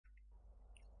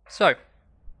So,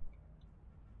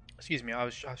 excuse me, I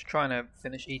was trying to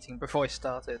finish eating before I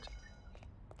started.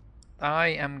 I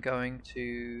am going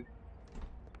to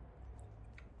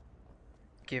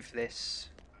give this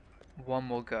one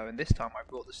more go, and this time I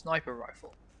brought the sniper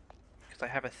rifle because I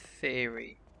have a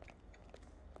theory.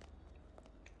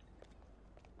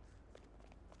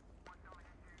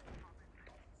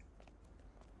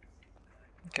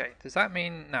 Okay, does that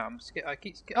mean no? I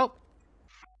keep oh,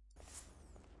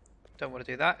 don't want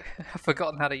to do that. I've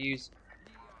forgotten how to use.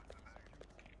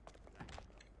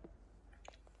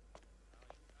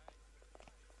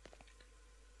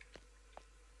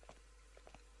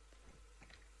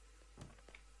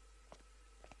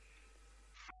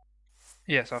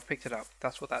 Yes, I've picked it up.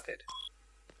 That's what that did.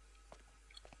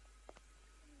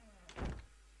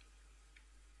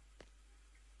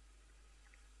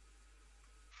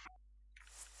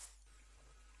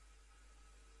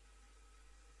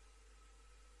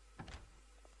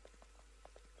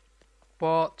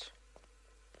 What?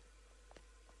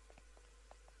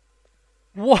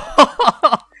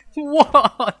 What?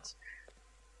 What?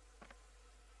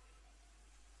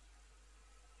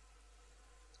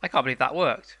 I can't believe that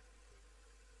worked.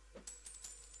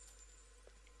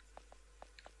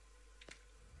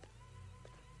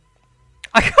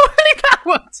 I can't believe that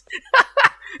worked.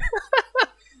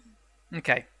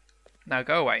 Okay, now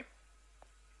go away.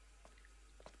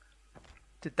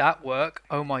 Did that work?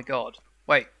 Oh my god.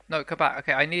 Wait, no, come back.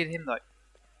 Okay, I need him though.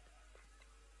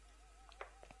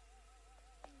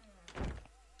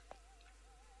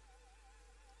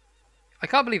 I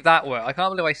can't believe that worked. I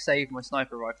can't believe I saved my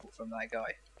sniper rifle from that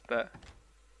guy. But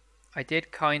I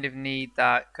did kind of need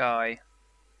that guy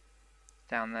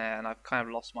down there, and I've kind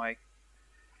of lost my...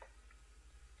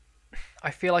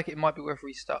 I feel like it might be worth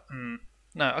restart.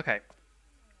 No, okay.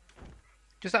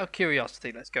 Just out of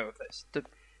curiosity, let's go with this.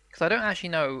 Because I don't actually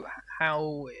know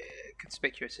how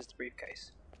conspicuous is the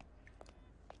briefcase.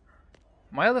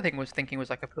 My other thing was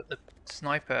I could put the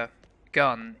sniper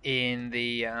gun in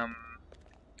the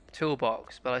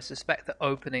toolbox, but I suspect that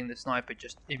opening the sniper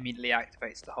just immediately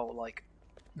activates the whole like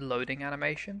loading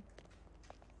animation.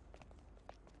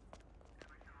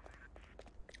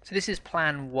 So this is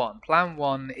plan one. Plan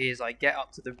one is I get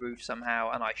up to the roof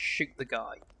somehow and I shoot the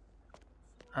guy.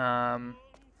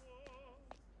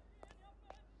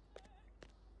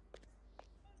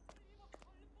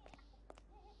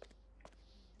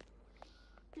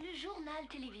 Le journal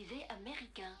télévisé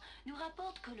américain nous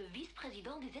rapporte que le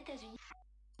vice-président des États-Unis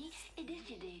est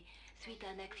décédé suite à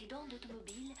un accident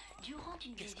d'automobile durant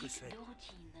une visite de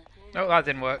routine. Oh, that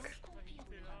didn't work.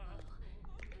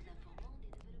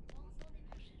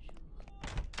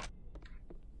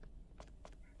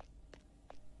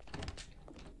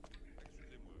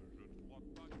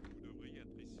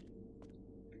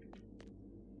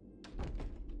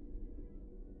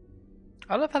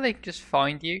 I love how they just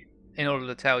find you in order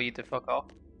to tell you to fuck off.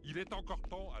 Il est encore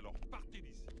temps, alors partez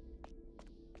d'ici.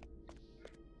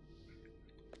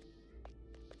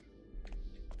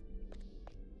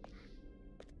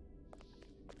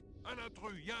 Un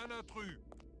intrus, il y a un intrus.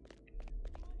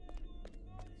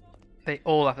 They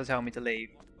all have to tell me to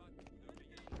leave.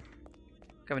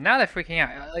 Okay, but now they're freaking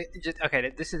out.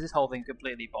 Okay, this whole thing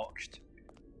completely botched.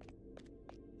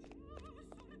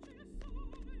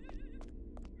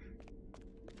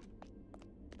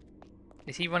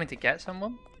 Is he running to get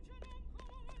someone?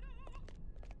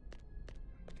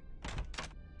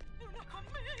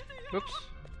 Whoops.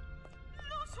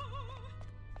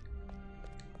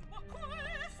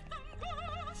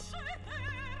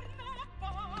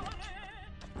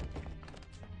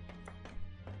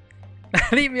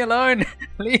 Leave me alone!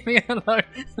 Leave me alone!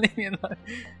 Leave me alone!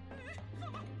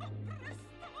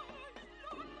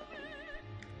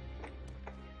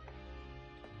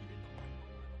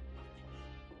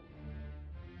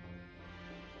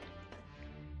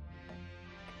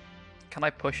 Can I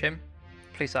push him?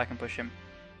 Please say I can push him.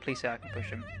 Please say I can push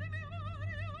him.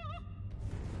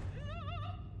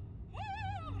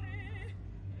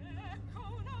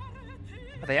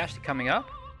 Are they actually coming up?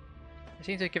 They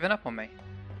seem to have given up on me.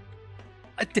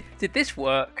 Did this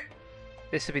work?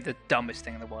 This would be the dumbest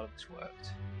thing in the world if this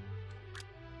worked.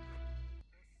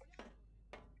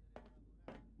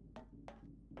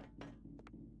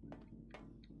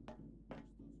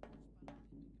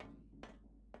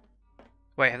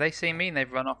 Wait, have they seen me and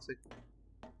they've run off to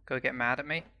go get mad at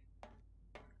me?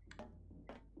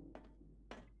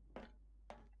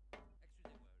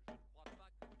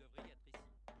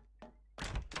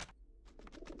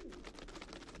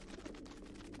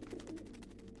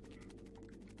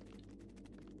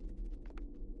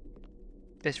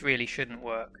 This really shouldn't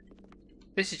work.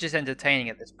 This is just entertaining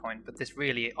at this point, but this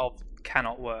really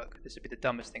cannot work. This would be the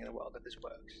dumbest thing in the world if this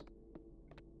works.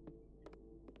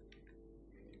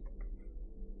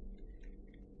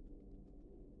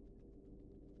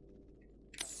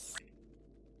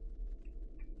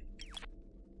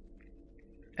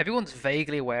 Everyone's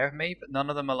vaguely aware of me, but none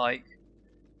of them are like,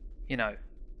 you know.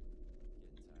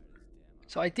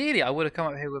 So ideally I would have come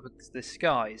up here with a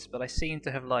disguise, but I seem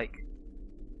to have like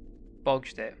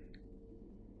bodged it.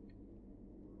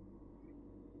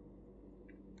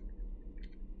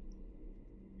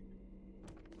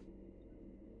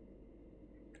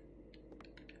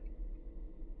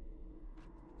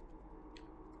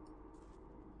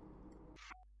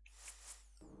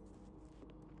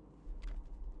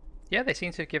 Yeah, they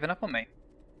seem to have given up on me.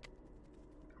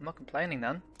 I'm not complaining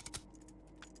then.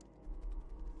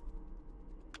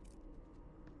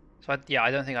 So yeah,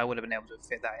 I don't think I would have been able to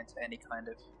fit that into any kind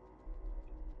of...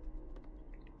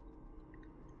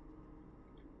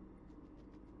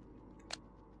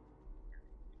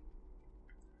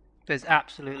 There's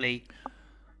absolutely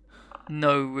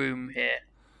no room here.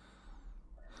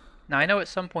 Now I know at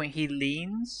some point he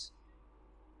leans.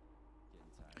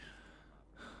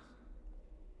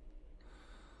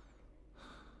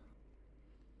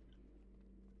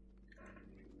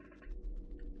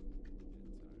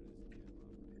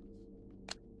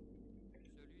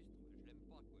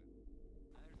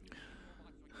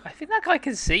 I think that guy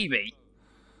can see me.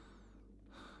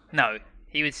 No,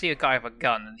 he would see a guy with a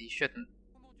gun and he shouldn't.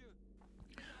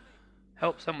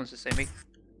 Help, someone's to see me.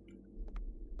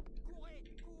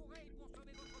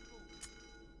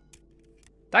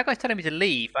 That guy's telling me to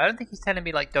leave. I don't think he's telling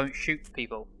me, like, don't shoot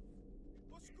people.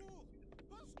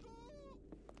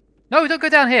 No, don't go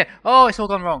down here! Oh, it's all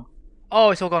gone wrong.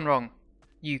 Oh, it's all gone wrong.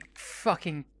 You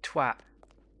fucking twat.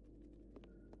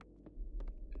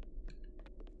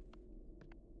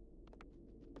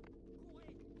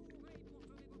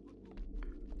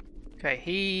 Okay,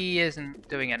 he isn't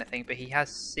doing anything, but he has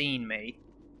seen me.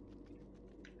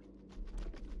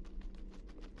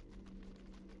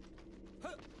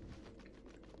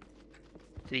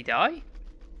 Did he die?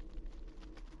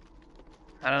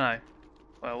 I don't know.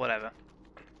 Well, whatever.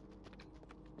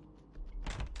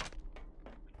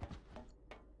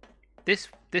 This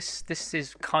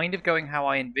is kind of going how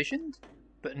I envisioned,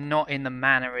 but not in the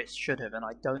manner it should have, and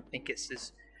I don't think it's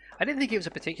as... I didn't think it was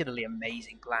a particularly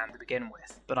amazing plan to begin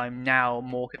with, but I'm now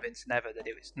more convinced than ever that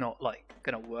it was not, like,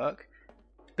 gonna work.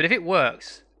 But if it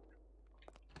works...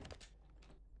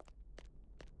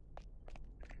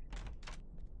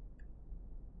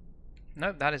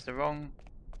 Nope, that is the wrong...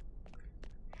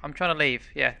 I'm trying to leave.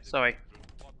 Yeah, sorry.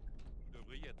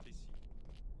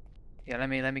 Yeah, let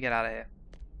me get out of here.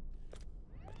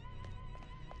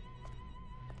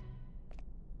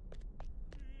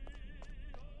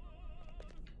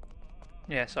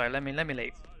 Yeah, sorry, let me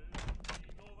leave.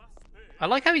 I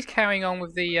like how he's carrying on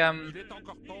with the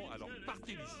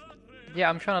Yeah,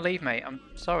 I'm trying to leave, mate. I'm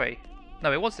sorry.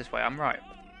 No, it was this way, I'm right.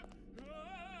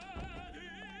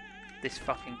 This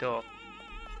fucking door.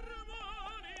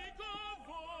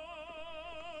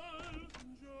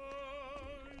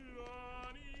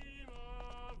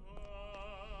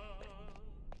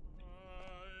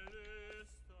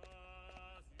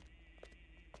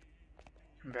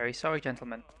 I'm very sorry,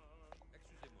 gentlemen.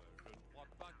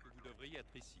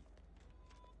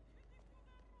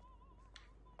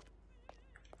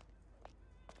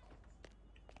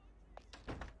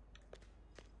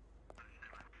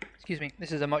 Excuse me,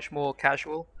 this is a much more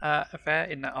casual affair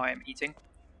in that I am eating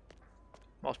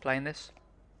whilst playing this.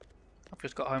 I've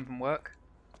just got home from work.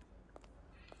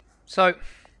 So,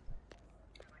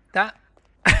 that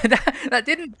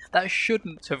that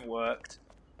shouldn't have worked.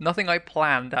 Nothing I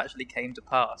planned actually came to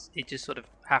pass. It just sort of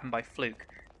happened by fluke.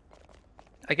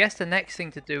 I guess the next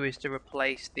thing to do is to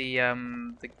replace the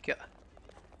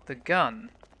gun.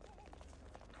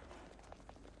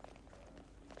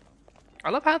 I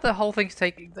love how the whole thing's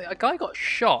taking... A guy got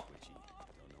shot.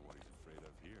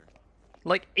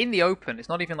 Like, in the open. It's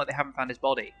not even like they haven't found his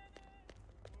body.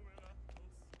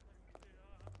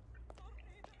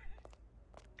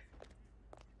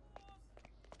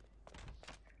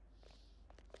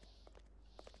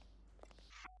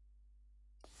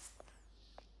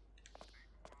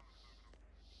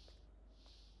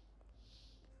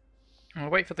 I'll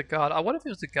wait for the guard. I wonder if it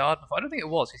was the guard before. I don't think it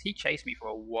was, because he chased me for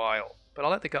a while. But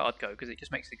I'll let the guard go, because it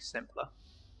just makes things simpler.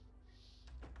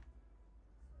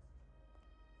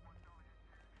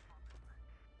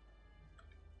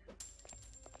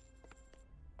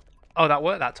 Oh, that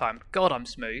worked that time. God, I'm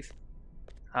smooth.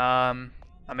 I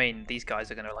mean, these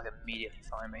guys are going to, like, immediately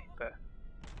find me, but...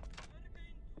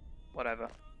 Whatever.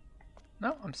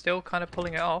 No, I'm still kind of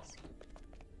pulling it off.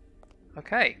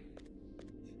 Okay.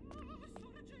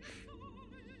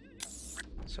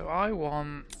 So I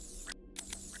want...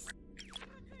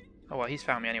 Oh well, he's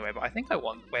found me anyway, but I think I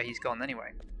want where he's gone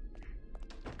anyway.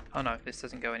 Oh no, this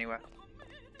doesn't go anywhere.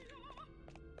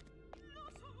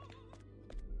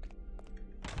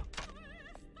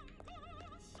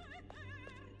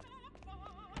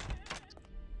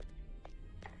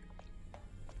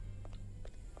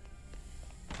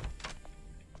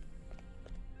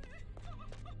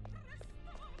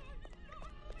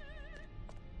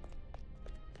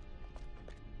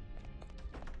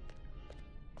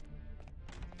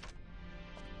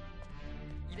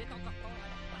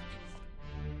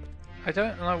 I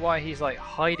don't know why he's like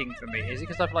hiding from me. Is it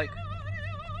because I've like...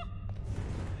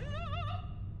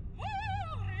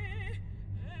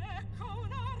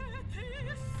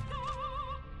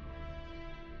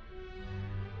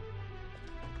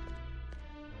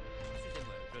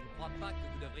 Excusez-moi, je ne crois pas que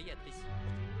vous devriez être ici.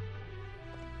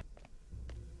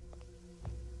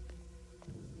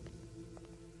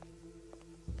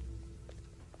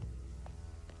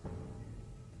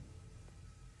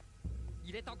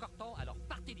 Il est encore temps, alors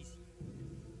partez d'ici.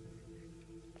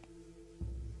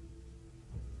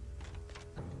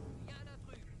 Il y a un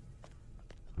intrus.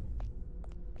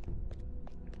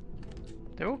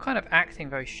 They're all kind of acting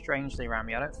very strangely around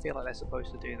me. I don't feel like they're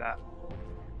supposed to do that.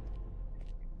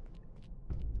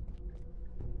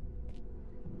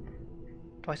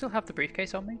 Do I still have the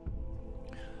briefcase on me?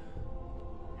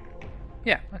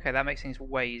 Yeah, okay, that makes things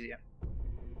way easier.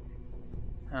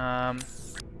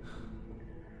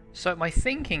 So my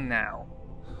thinking now,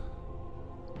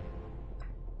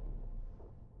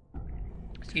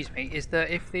 excuse me, is that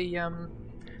if the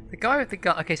guy with the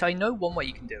gun, okay, so I know one way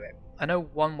you can do it. I know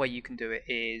one way you can do it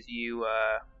is you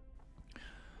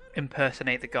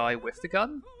impersonate the guy with the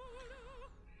gun,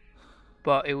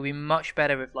 but it would be much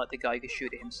better if like the guy could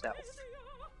shoot it himself.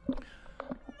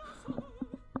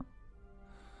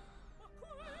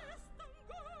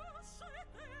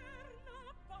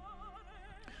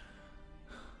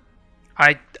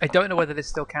 I don't know whether this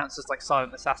still counts as like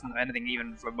Silent Assassin or anything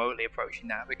even remotely approaching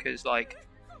that, because like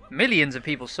millions of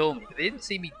people saw me, but they didn't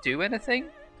see me do anything.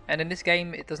 And in this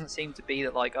game, it doesn't seem to be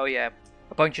that like, oh yeah,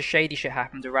 a bunch of shady shit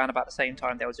happened around about the same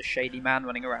time there was a shady man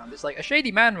running around. It's like a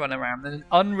shady man running around and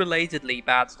unrelatedly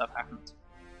bad stuff happened.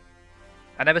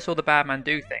 I never saw the bad man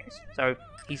do things, so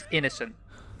he's innocent.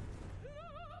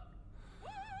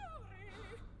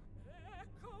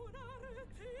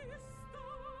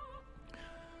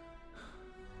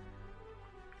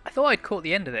 I thought I'd caught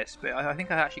the end of this, but I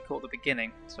think I actually caught the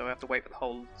beginning, so I have to wait for the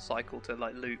whole cycle to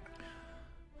like loop.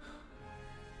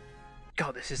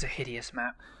 God, this is a hideous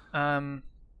map. I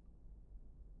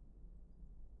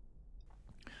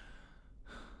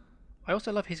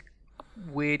also love his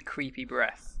weird, creepy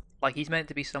breath. Like he's meant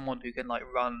to be someone who can like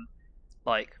run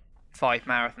like 5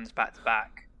 marathons back to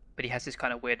back, but he has this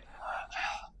kind of weird,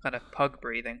 kind of pug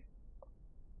breathing.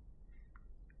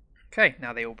 Okay,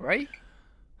 now they all break.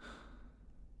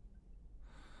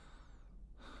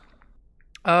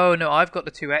 Oh no, I've got the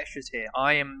 2 extras here.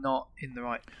 I am not in the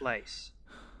right place.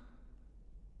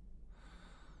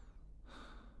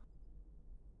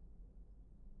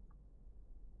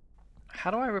 How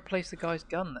do I replace the guy's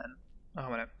gun then? Oh,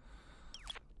 wait a minute.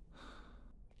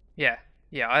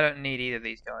 Yeah, I don't need either of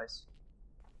these guys.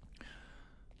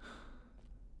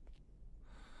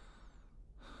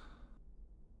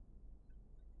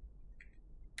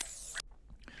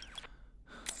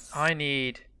 I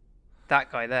need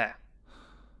that guy there.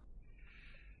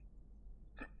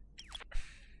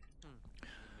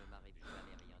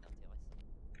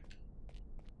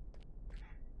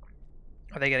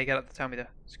 Are they going to get up to tell me to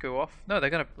screw off? No, they're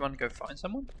going to run and go find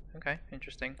someone? Okay,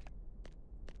 interesting.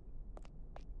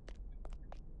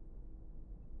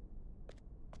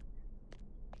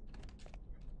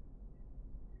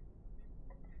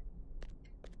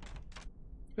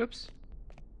 Oops.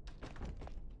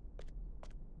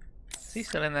 Is he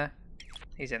still in there?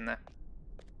 He's in there.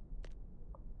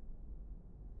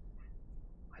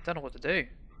 I don't know what to do.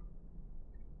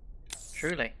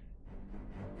 Truly.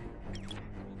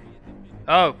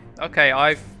 Oh, okay,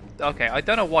 I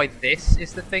don't know why this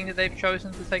is the thing that they've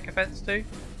chosen to take offense to.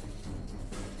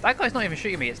 That guy's not even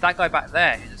shooting me, it's that guy back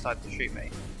there who decided to shoot me.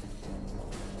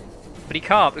 But he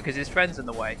can't because his friend's in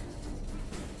the way.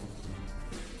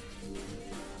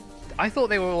 I thought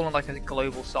they were all on like a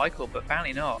global cycle, but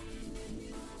apparently not.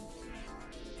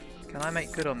 Can I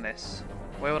make good on this?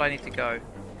 Where would I need to go?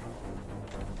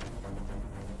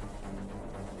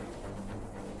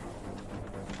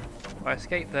 I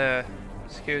escaped the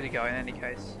security guy in any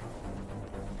case.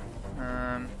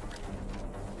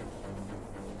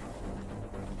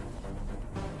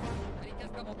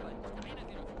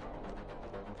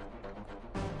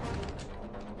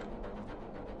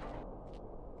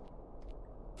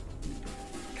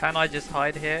 Can I just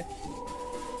hide here?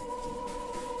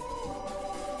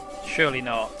 Surely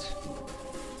not.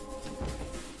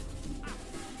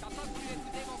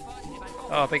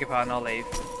 Oh, beg your pardon, I'll leave.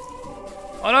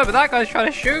 Oh no, but that guy's trying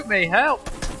to shoot me, help!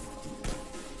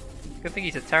 Good thing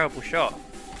he's a terrible shot.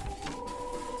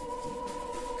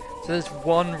 So there's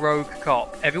one rogue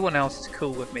cop, everyone else is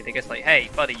cool with me. They just like,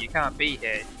 hey buddy, you can't be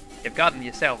here. You've gotten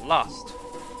yourself lost.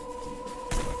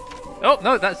 Oh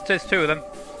no, that's just two of them.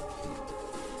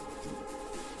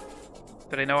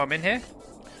 Do they know I'm in here?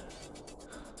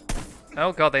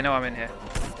 Oh god, they know I'm in here.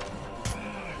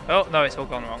 Oh no, it's all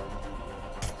gone wrong.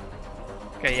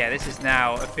 Okay, yeah, this is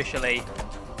now officially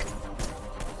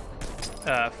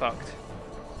fucked.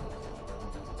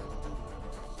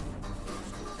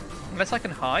 Unless I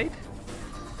can hide?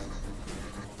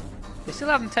 They still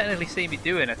haven't technically seen me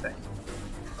do anything.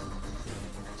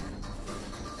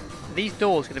 These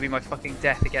doors are going to be my fucking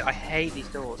death again. I hate these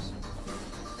doors.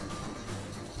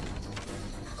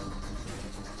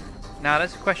 Now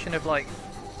that's a question of like,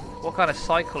 what kind of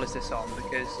cycle is this on?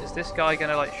 Because is this guy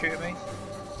going to like shoot me?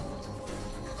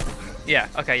 Yeah.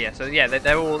 Okay. Yeah. So yeah,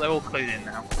 they're all clued in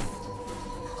now.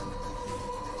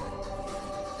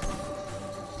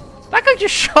 That guy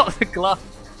just shot the glass.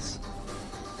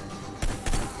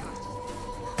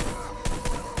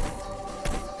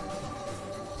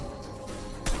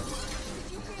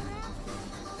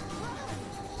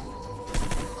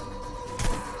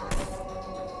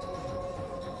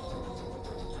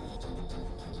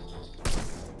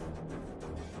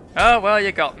 Oh well,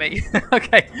 you got me.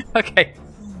 Okay, okay.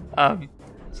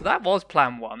 So that was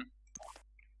plan one.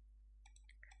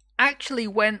 Actually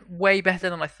went way better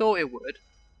than I thought it would.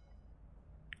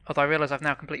 Although I realise I've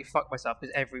now completely fucked myself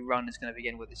because every run is going to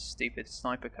begin with this stupid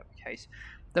sniper case.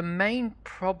 The main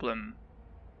problem,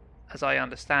 as I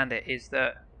understand it, is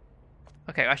that...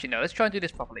 Okay, actually no, let's try and do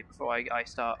this properly before I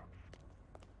start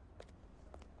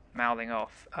mouthing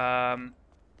off.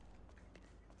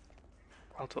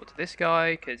 I'll talk to this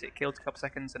guy because it kills a couple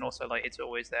seconds, and also like it's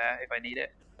always there if I need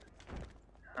it.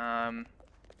 But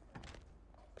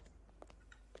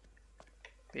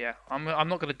yeah, I'm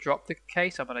not going to drop the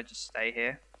case. I'm going to just stay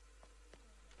here.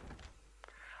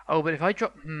 Oh, but if I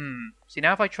drop... See,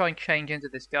 now if I try and change into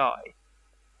this guy...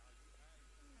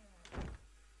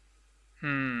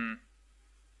 The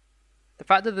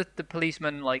fact that the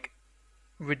policeman, like,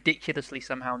 ridiculously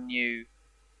somehow knew...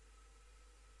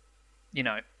 You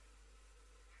know...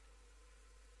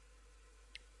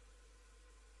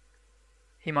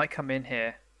 He might come in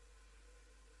here.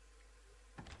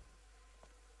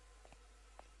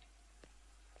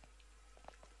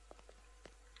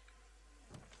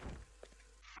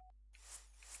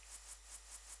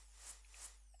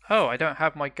 Oh, I don't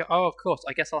have my gun. Oh, of course.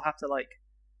 I guess I'll have to, like,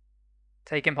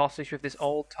 take him hostage with this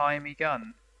old-timey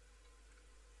gun.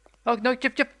 Oh, no,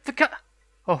 the gun!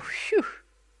 Oh, phew!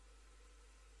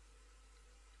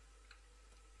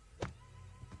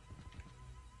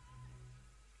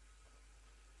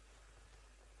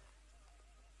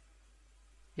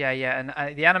 Yeah, yeah, and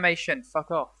the animation, fuck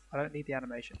off. I don't need the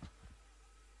animation.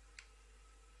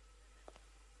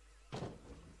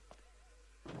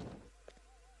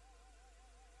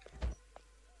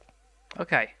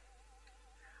 Okay.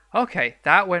 Okay,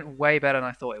 that went way better than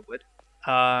I thought it would.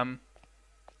 Not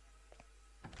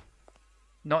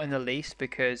in the least,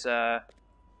 because I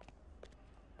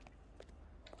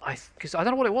don't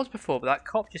know what it was before, but that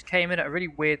cop just came in at a really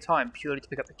weird time purely to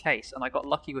pick up the case, and I got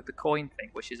lucky with the coin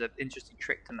thing, which is an interesting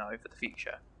trick to know for the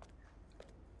future.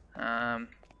 But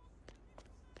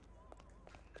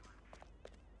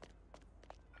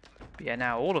yeah,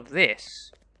 now all of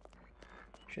this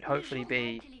should hopefully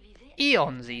be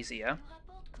eons easier.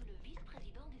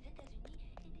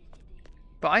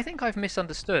 But I think I've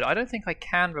misunderstood. I don't think I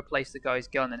can replace the guy's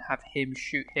gun and have him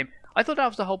shoot him. I thought that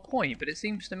was the whole point, but it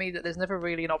seems to me that there's never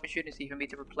really an opportunity for me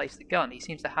to replace the gun. He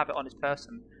seems to have it on his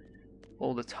person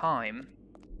all the time.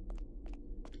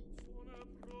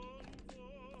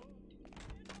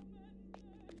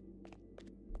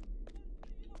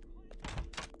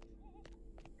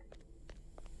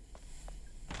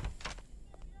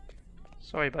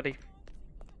 Sorry, buddy.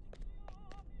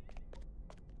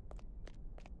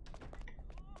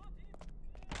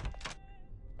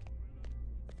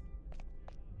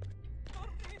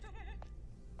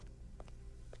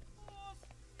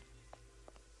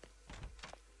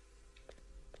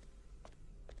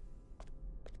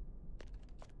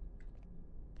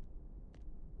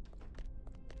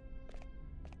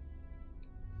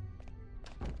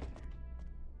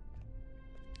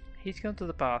 He's gone to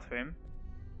the bathroom.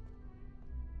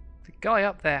 The guy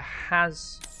up there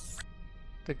has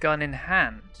the gun in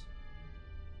hand.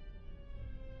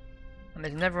 And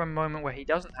there's never a moment where he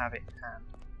doesn't have it in hand.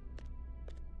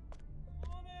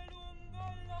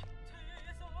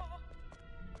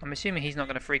 I'm assuming he's not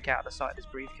going to freak out at the sight of his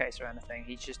briefcase or anything.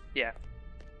 He's just, yeah.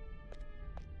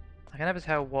 I can never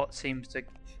tell what seems to,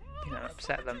 you know,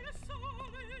 upset them.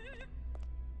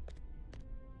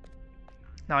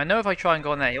 Now I know if I try and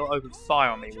go on there, he'll open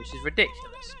fire on me, which is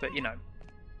ridiculous, but you know.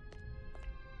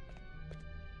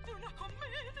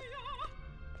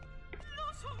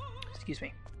 Excuse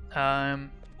me. So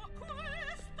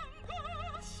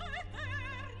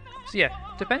yeah,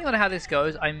 depending on how this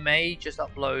goes, I may just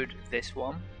upload this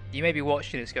one. You may be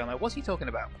watching this going like, what's he talking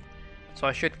about? So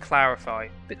I should clarify.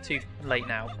 A bit too late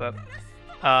now, but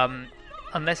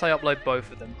unless I upload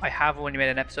both of them. I have already made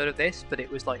an episode of this, but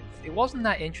it was like, it wasn't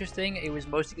that interesting. It was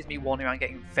mostly just me wandering around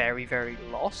getting very, very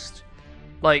lost.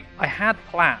 Like, I had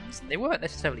plans, and they weren't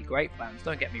necessarily great plans,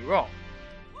 don't get me wrong.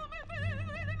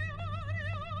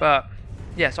 But,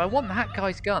 yeah, so I want that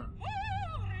guy's gun.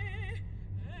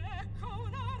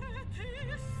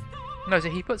 No, so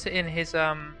he puts it in his,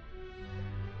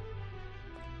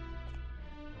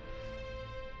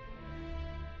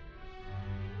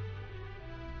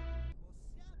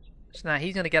 So now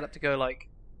he's gonna get up to go, like,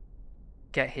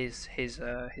 get his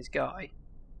guy.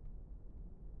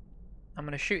 I'm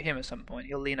gonna shoot him at some point.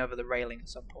 He'll lean over the railing at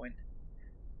some point.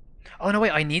 Oh no,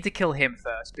 wait! I need to kill him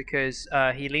first because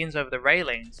he leans over the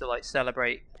railing to like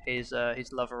celebrate his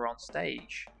lover on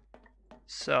stage.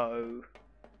 So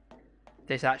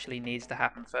this actually needs to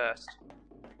happen first.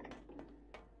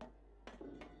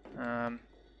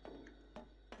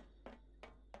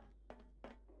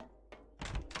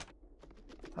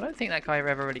 I don't think that guy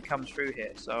ever really comes through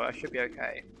here, so I should be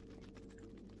okay.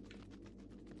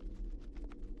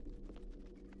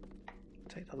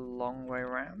 Take the long way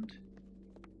around.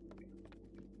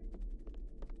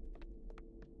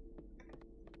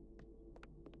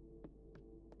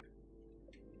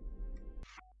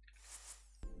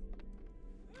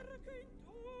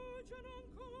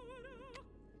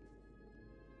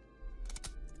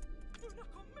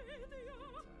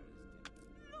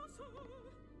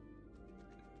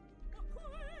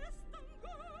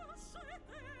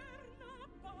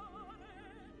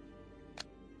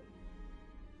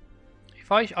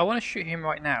 I want to shoot him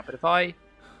right now, but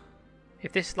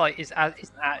if this like isn't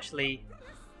actually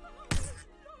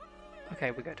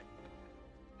okay, we're good.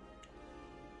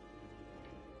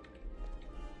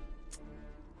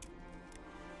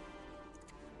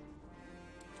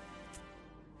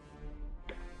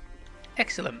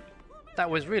 Excellent. That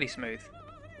was really smooth.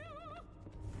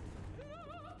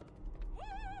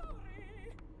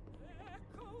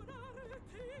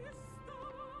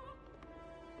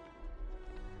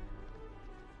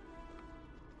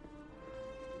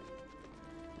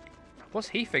 What's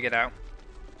he figured out?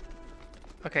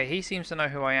 Okay, he seems to know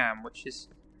who I am, which is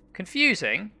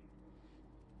confusing.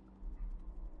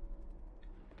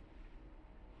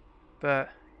 But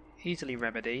easily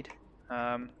remedied.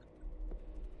 I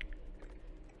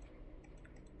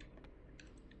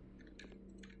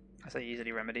say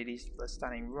easily remedied, he's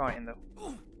standing right in the...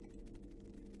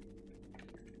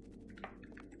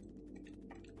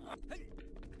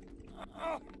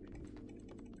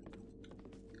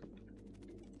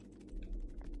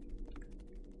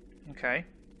 Okay.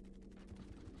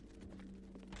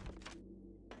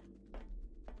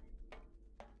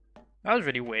 That was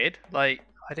really weird. Like,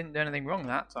 I didn't do anything wrong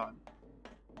that time.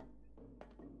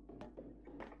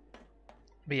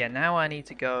 But yeah, now I need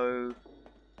to go...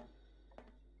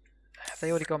 Have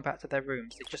they already gone back to their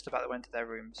rooms? They just about went to their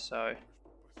rooms, so...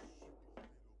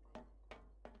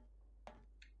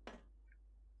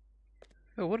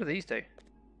 Oh, what do these do?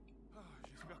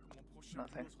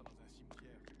 Nothing.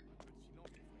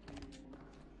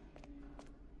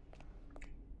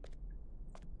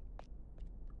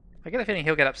 I get the feeling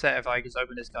he'll get upset if I just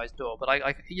open this guy's door, but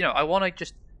I you know, I want to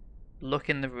just look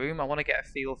in the room. I want to get a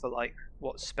feel for like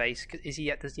what space. Does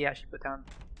he actually put down?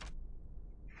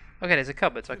 Okay, there's a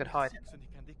cupboard, so I could hide him.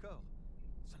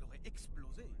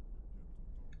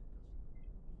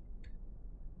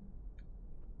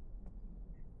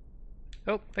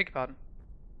 Oh, beg your pardon.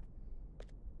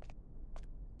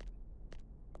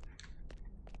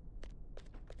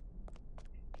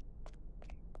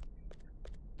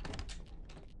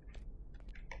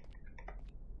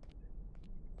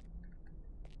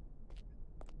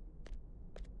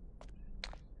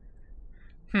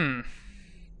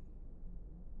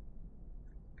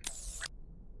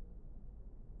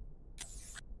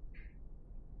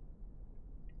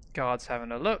 Guard's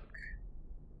having a look.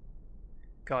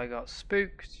 Guy got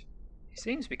spooked. He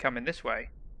seems to be coming this way.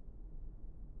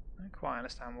 I don't quite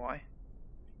understand why.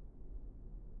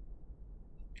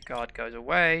 Guard goes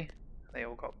away. They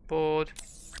all got bored.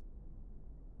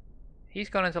 He's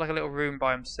gone into like a little room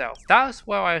by himself. That's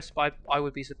where I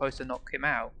would be supposed to knock him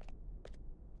out.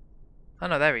 Oh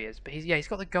no, there he is. But he's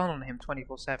got the gun on him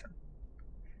 24/7.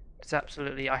 It's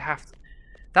absolutely, I have to.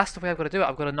 That's the way I've got to do it.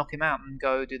 I've got to knock him out and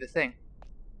go do the thing.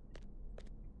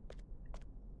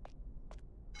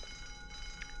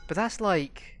 But that's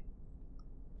like,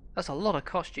 that's a lot of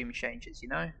costume changes, you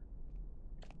know?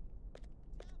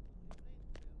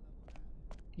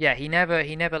 Yeah, he never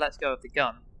lets go of the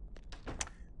gun.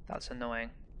 That's annoying.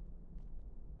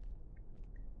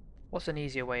 What's an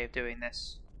easier way of doing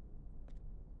this?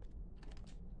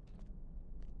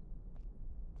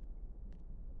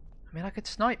 I mean, I could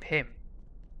snipe him.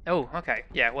 Oh, okay.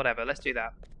 Yeah, whatever. Let's do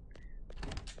that.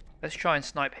 Let's try and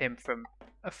snipe him from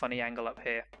a funny angle up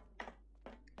here.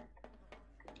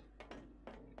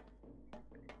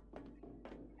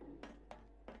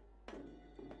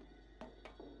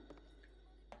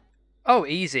 Oh,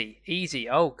 easy. Easy.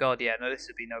 Oh, God, yeah. No, this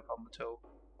would be no problem at all.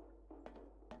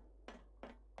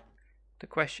 The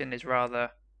question is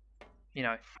rather, you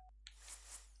know,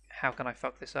 how can I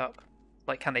fuck this up?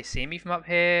 Like, can they see me from up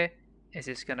here? Is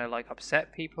this gonna, like,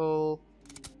 upset people?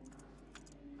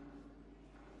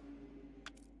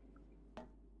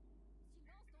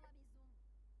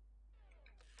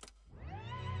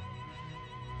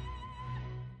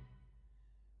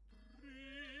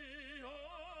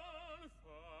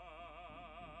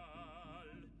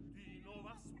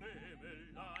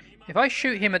 If I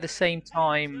shoot him at the same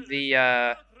time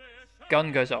the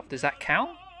gun goes off, does that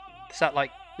count? Is that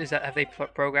like, have they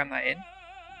programmed that in?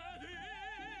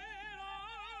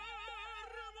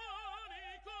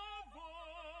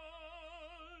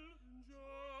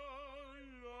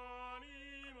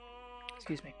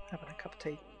 Excuse me, having a cup of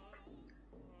tea.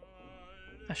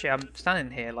 Actually, I'm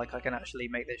standing here like I can actually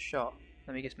make this shot.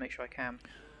 Let me just make sure I can.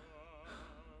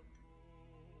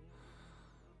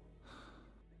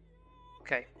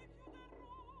 Okay.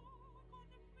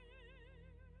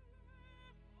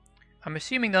 I'm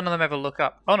assuming none of them ever look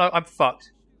up. Oh no, I'm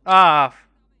fucked. Ah.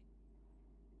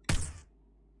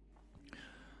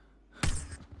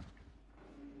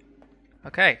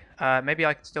 Okay, maybe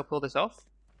I can still pull this off.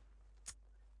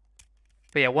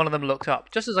 But yeah, one of them looked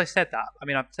up. Just as I said that. I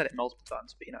mean, I've said it multiple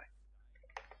times, but you know.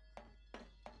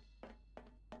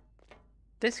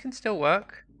 This can still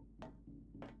work.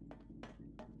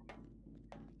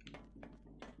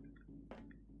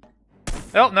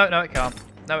 Oh, no, no it can't.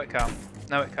 No it can't.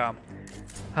 No it can't.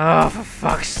 Oh, for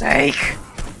fuck's sake!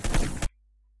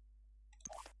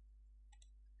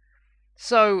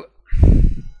 So...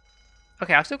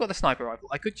 Okay, I've still got the sniper rifle.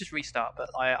 I could just restart, but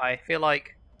I feel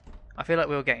like we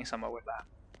were getting somewhere with that.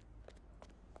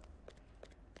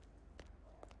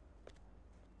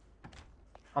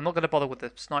 I'm not going to bother with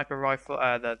the sniper rifle,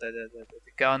 the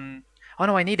gun. Oh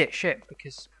no, I need it, shit,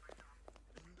 because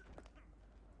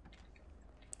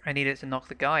I need it to knock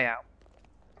the guy out.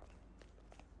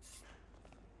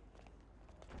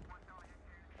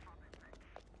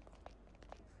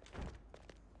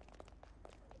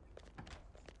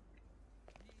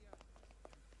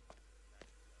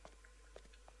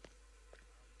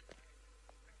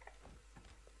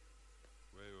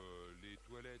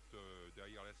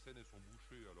 Derrière la scène, elles sont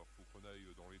bouchées, alors faut qu'on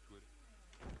aille dans les toilettes.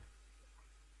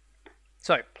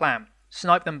 So, plan.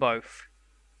 Snipe them both.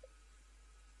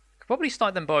 Could probably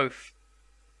snipe them both.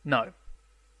 No.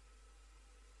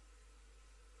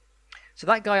 So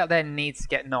that guy up there needs to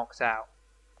get knocked out.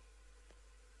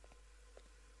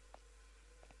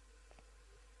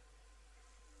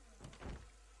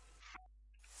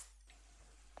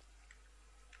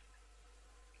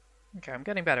 Okay, I'm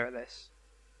getting better at this.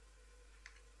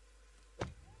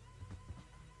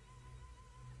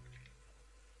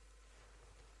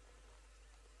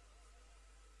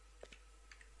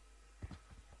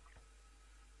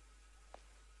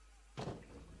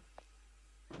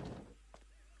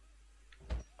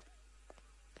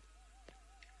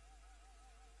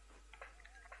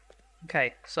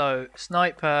 Okay, so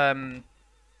snipe the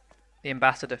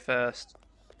ambassador first,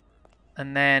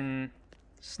 and then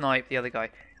snipe the other guy.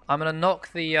 I'm gonna knock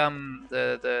the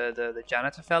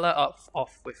janitor fella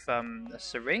off with a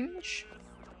syringe,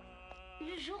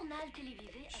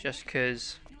 just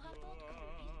because.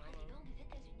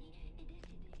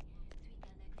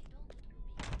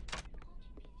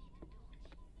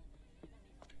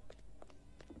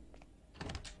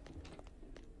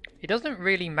 It doesn't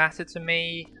really matter to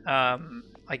me,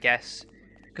 I guess,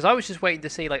 because I was just waiting to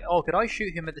see, like, oh, could I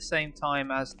shoot him at the same time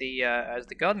as the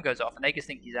gun goes off, and they just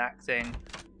think he's acting,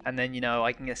 and then, you know,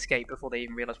 I can escape before they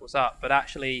even realize what's up. But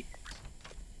actually,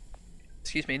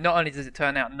 excuse me, not only does it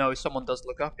turn out, no, someone does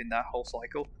look up in that whole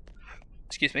cycle.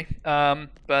 Excuse me.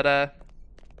 But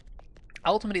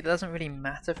ultimately, it doesn't really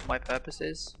matter for my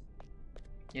purposes.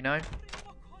 You know?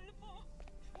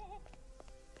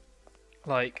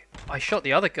 Like, I shot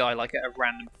the other guy like at a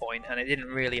random point, and it didn't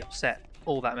really upset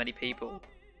all that many people.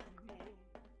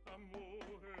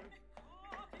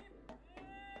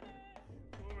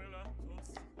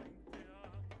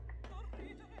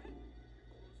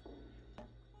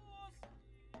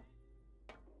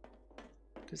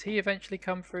 Does he eventually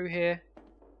come through here?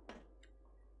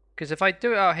 Because if I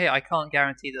do it out here, I can't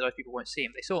guarantee that those people won't see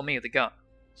him. They saw me with the gun,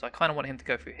 so I kind of want him to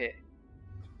go through here.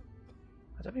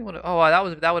 I don't even want to. Oh, that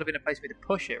would have been a place for me to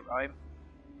push it, right?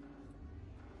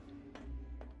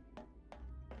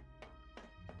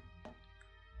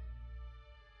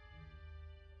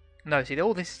 No, see,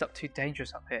 all this stuff too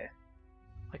dangerous up here.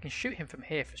 I can shoot him from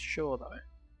here for sure, though.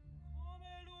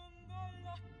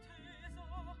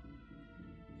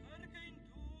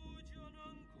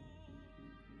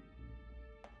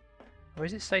 Or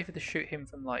is it safer to shoot him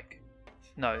from, like...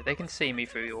 No, they can see me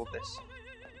through all this.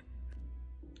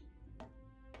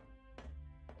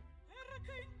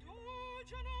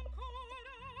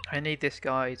 I need this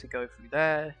guy to go through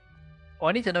there. Or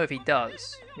I need to know if he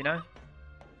does, you know?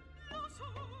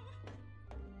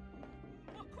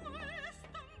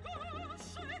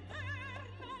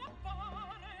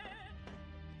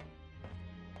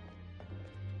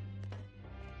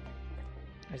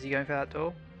 Is he going for that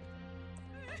door?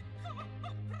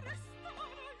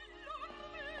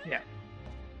 Yeah.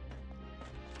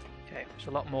 Okay, it's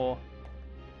a lot more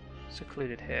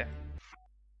secluded here.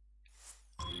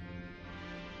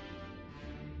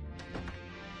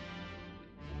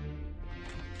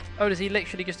 Oh, does he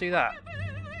literally just do that?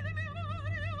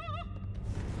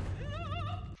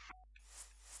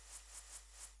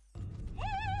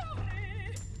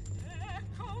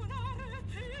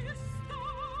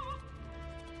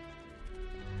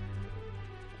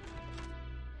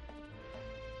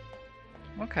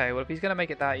 Okay, well if he's going to make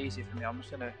it that easy for me, I'm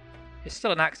just going to... It's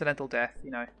still an accidental death,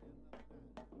 you know.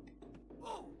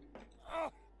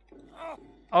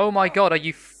 Oh my god, are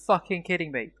you fucking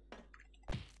kidding me?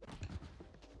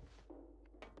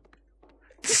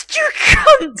 You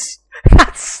cunt!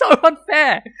 That's so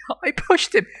unfair! I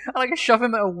pushed him, and I can shove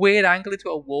him at a weird angle into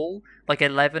a wall, like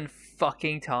 11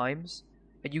 fucking times.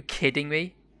 Are you kidding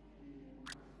me?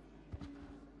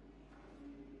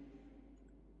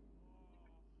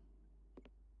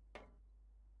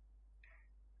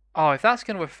 Oh, if that's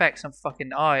going to affect some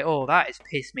fucking eye, oh, that has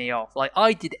pissed me off. Like,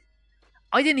 I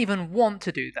didn't even want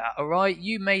to do that, alright?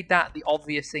 You made that the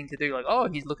obvious thing to do. Like, oh,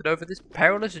 he's looking over this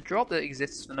perilous drop that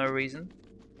exists for no reason.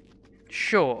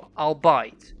 Sure, I'll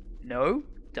bite. No,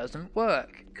 doesn't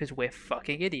work. Because we're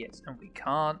fucking idiots. And we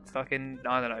can't fucking...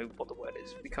 I don't know what the word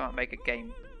is. We can't make a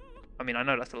game. I mean, I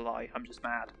know that's a lie. I'm just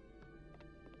mad.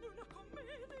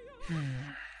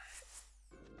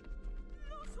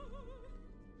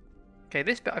 Okay,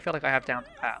 this bit I feel like I have down to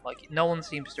pat. Like, no one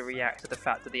seems to react to the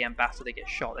fact that the ambassador gets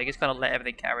shot. They just kind of let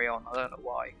everything carry on. I don't know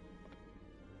why.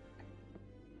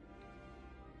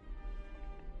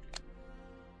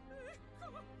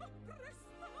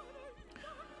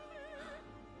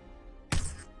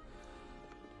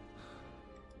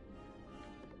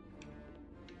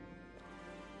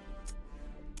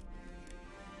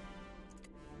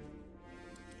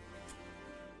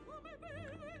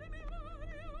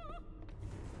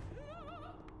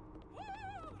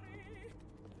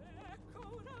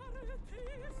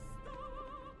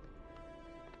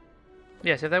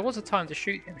 Yeah, so if there was a time to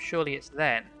shoot him, surely it's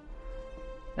then.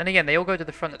 Then again, they all go to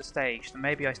the front of the stage, so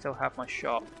maybe I still have my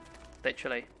shot.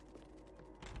 Literally.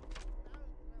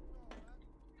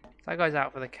 That guy's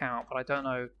out for the count, but I don't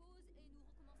know...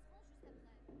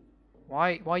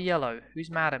 Why yellow? Who's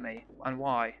mad at me? And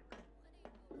why?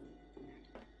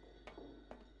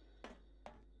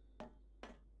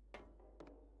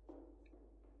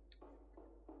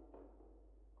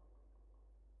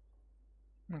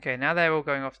 Okay, now they're all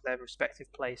going off to their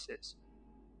respective places.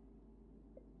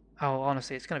 Oh,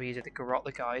 honestly, it's going to be easier to garrot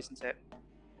the guy, isn't it?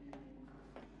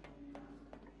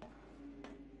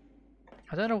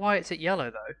 I don't know why it's at yellow,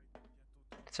 though.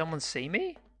 Did someone see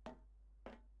me?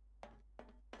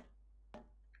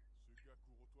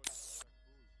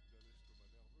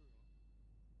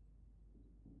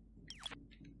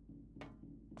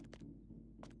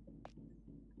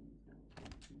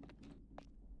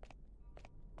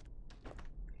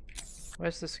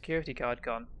 Where's the security guard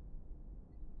gone?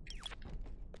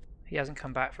 He hasn't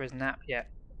come back for his nap yet.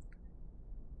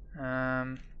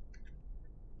 I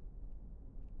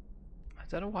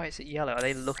don't know why it's at yellow. Are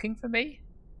they looking for me?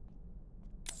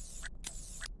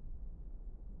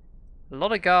 A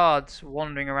lot of guards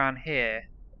wandering around here.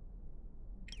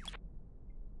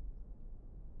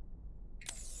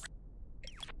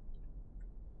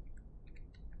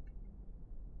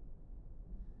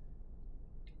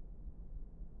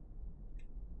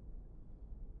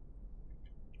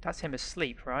 That's him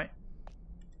asleep, right?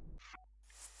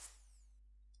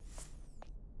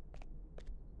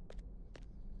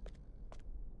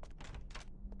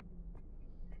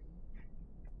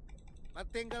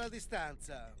 Mantenga la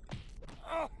distanza.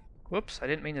 Whoops, I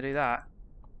didn't mean to do that.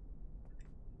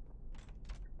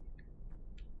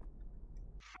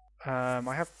 I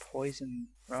have poison,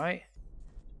 right?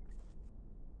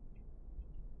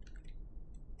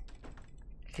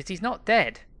 Because he's not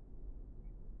dead.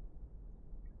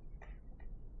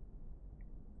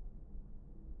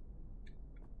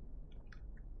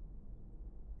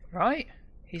 Right?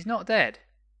 He's not dead.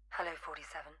 Hello,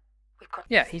 47. We've got...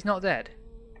 Yeah, he's not dead.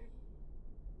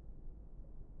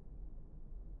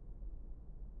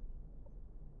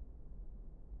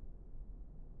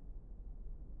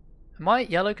 Am I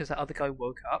yellow because that other guy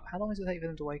woke up? How long does it take for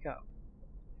them to wake up?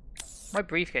 My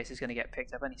briefcase is going to get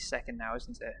picked up any second now,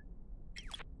 isn't it?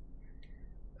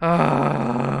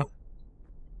 I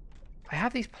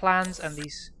have these plans and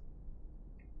these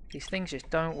things just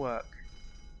don't work.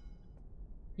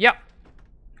 Yep.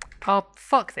 Oh,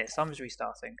 fuck this. I'm just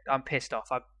restarting. I'm pissed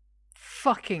off. I'm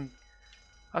fucking...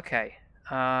 Okay.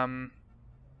 How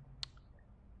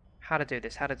to do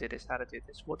this, how to do this, how to do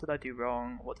this. What did I do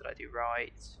wrong? What did I do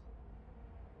right?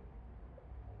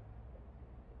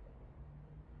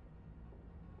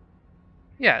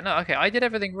 Yeah, no, okay, I did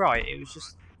everything right. It was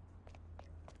just...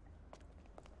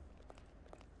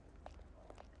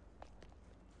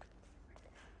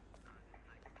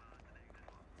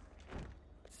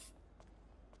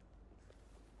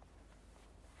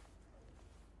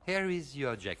 Here is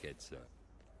your jacket, sir.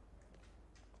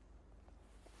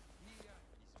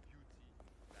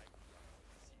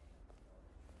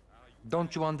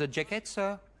 Don't you want the jacket,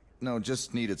 sir? No,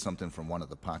 just needed something from one of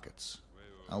the pockets.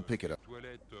 I'll pick it up. Les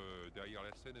toilettes derrière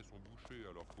la scène, elles sont bouchées,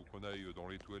 alors faut qu'on aille dans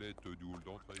les toilettes du hall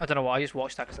d'entrée. I don't know why, I just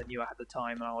watched that because I knew I had the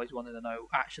time and I always wanted to know,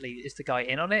 actually, is the guy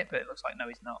in on it? But it looks like no,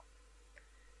 he's not.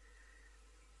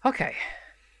 Okay.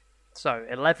 So,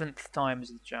 11th time is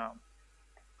the charm.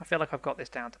 I feel like I've got this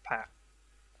down to pat.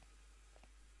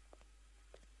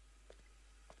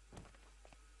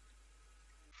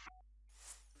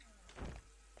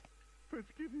 Faites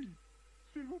ce qu'il dit,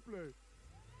 s'il vous plaît.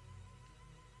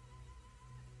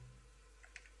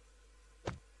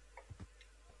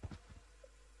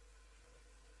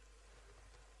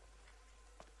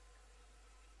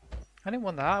 I didn't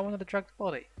want that, I wanted to drug the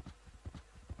body.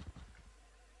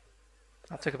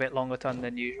 That took a bit longer time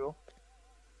than usual.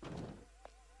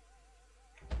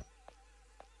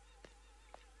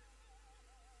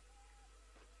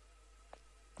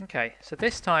 Okay, so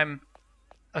this time...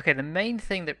 Okay, the main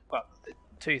thing that... Well,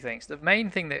 two things. The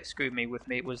main thing that screwed me with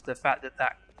me was the fact that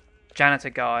that janitor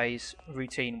guy's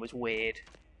routine was weird.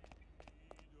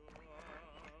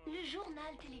 Le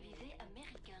journal télévisé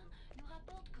américain nous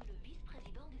rapporte que le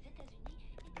vice-président des États-Unis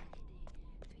est décédé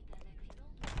suite à un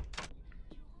accident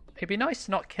de... It'd be nice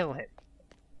to not kill him.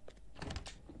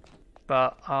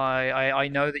 But I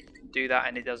know that you can do that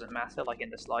and it doesn't matter, like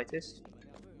in the slightest.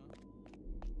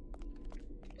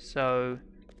 So...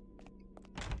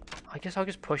 I guess I'll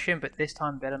just push him, but this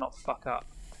time better not fuck up.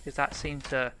 Because that seemed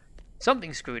to...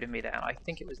 Something screwed me down. I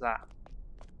think it was that.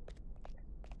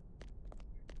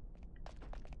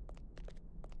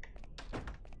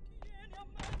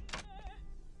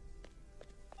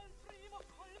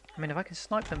 I mean, if I can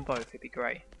snipe them both, it'd be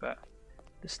great. But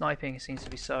the sniping seems to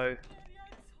be so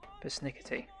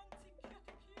persnickety.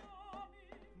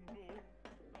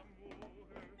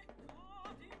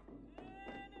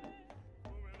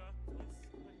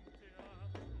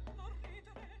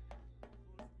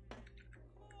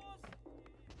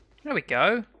 There we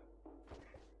go.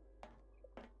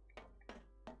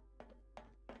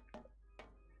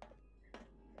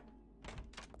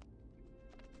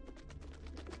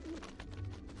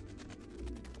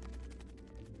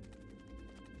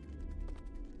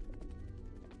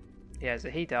 Yeah, so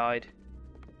he died,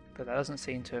 but that doesn't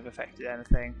seem to have affected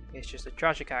anything. It's just a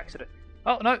tragic accident.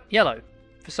 Oh no, yellow,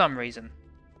 for some reason.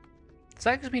 Does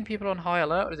that just mean people are on high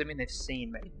alert, or does it mean they've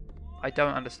seen me? I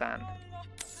don't understand.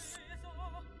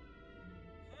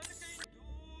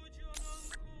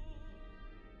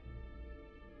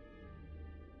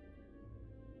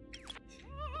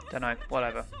 Don't know,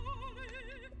 whatever.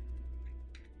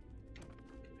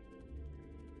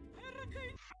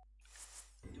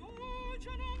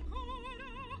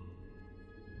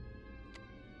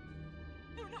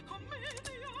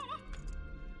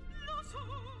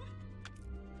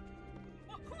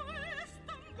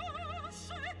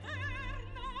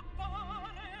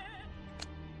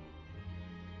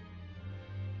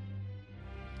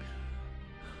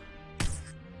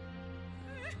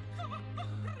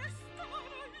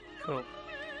 Cool.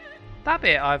 That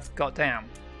bit I've got down.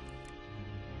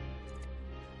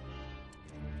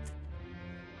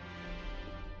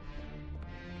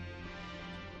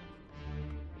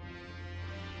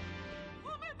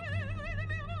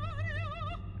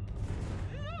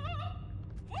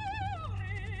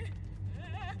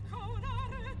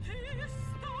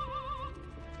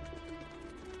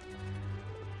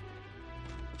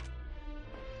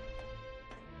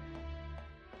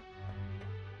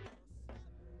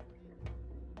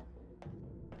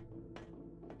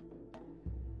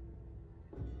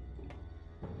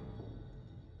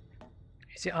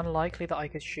 Is it unlikely that I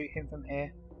could shoot him from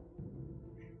here?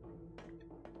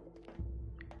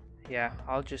 Yeah,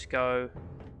 I'll just go...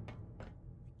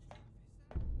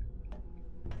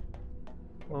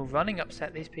 Will running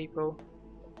upset these people?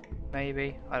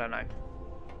 Maybe. I don't know.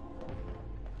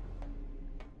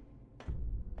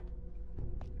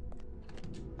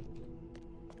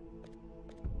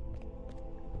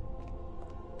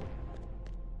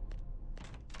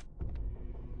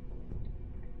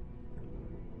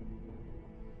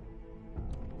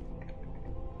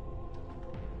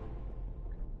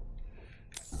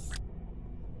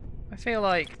 I feel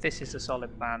like this is a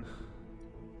solid plan.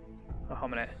 Oh,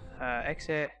 hold a minute.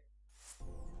 Exit.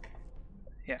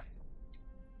 Yeah.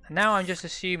 And now I'm just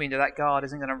assuming that that guard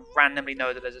isn't going to randomly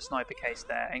know that there's a sniper case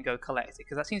there and go collect it,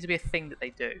 because that seems to be a thing that they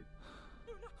do.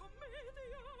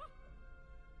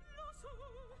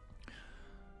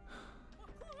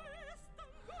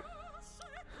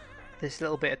 This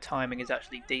little bit of timing is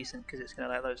actually decent because it's going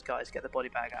to let those guys get the body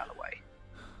bag out of the way.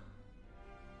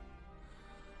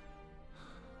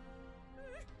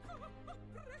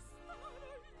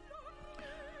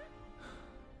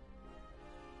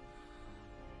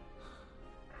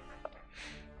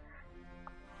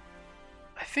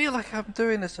 I feel like I'm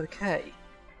doing this okay.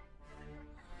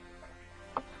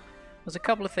 There's a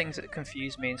couple of things that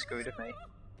confused me and screwed with me.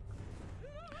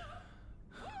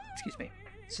 Excuse me.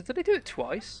 So did they do it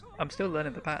twice? I'm still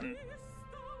learning the pattern.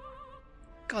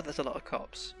 God, there's a lot of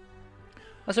cops.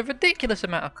 That's a ridiculous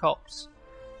amount of cops,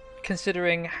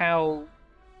 considering how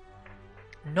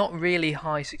not really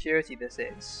high security this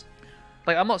is.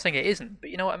 Like, I'm not saying it isn't, but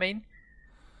you know what I mean?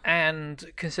 And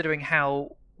considering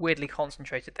how weirdly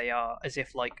concentrated they are, as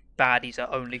if like baddies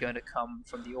are only going to come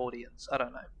from the audience. I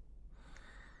don't know.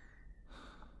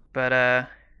 But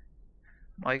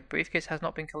my briefcase has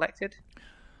not been collected,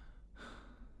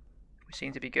 which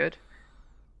seems to be good.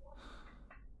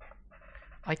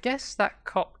 I guess that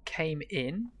cop came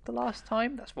in the last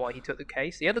time, that's why he took the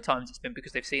case. The other times it's been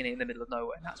because they've seen it in the middle of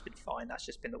nowhere, and that's been fine, that's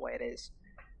just been the way it is.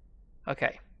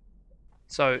 Okay,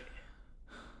 so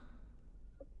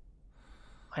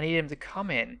I need him to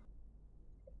come in,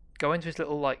 go into his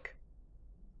little like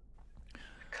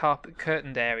carpet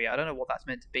curtained area. I don't know what that's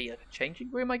meant to be, like a changing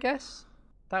room, I guess?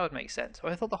 That would make sense.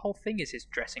 I thought the whole thing is his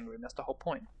dressing room, that's the whole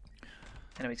point.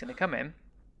 Anyway, he's going to come in.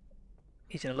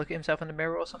 He's going to look at himself in the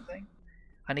mirror or something.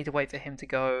 I need to wait for him to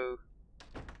go...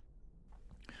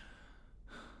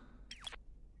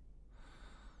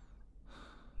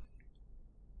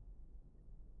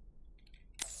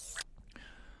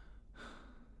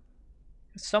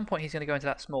 At some point he's going to go into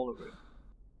that smaller room.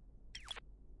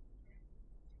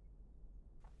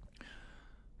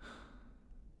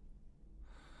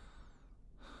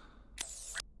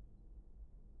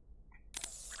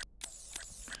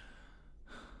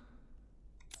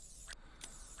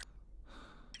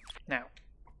 Now.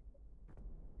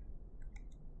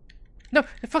 No,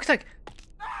 for fuck's sake!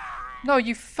 No,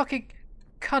 you fucking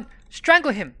cunt!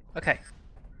 Strangle him! Okay.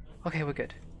 Okay, we're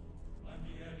good.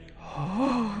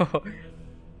 Oh.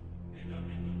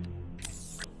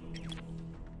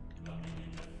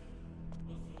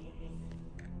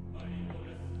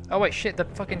 Oh wait, shit, the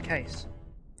fucking case.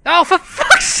 Oh, for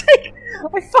fuck's sake!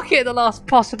 I fuck it at the last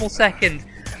possible second!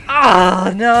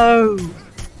 Ah, no!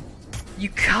 You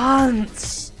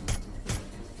can't!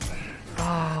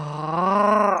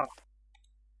 Ah.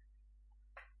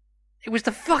 It was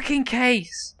the fucking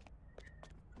case!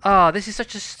 Ah, this is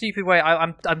such a stupid way.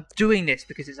 I'm doing this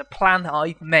because it's a plan that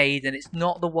I've made, and it's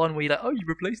not the one where you're like, oh, you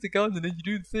replace the gun and then you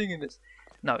do the thing, and it's...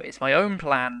 No, it's my own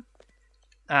plan,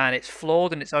 and it's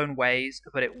flawed in its own ways,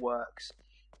 but it works.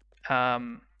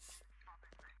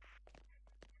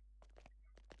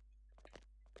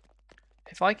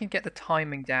 If I can get the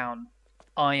timing down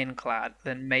ironclad,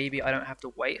 then maybe I don't have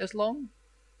to wait as long.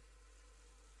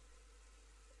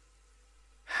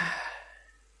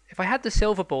 If I had the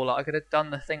silver baller, I could have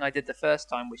done the thing I did the first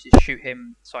time, which is shoot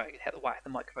him. Sorry, I hit the whack the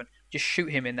microphone. Just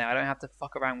shoot him in there. I don't have to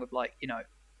fuck around with, like, you know,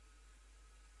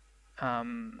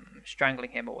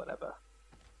 strangling him or whatever.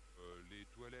 Les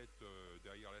toilettes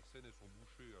derrière la scène, elles sont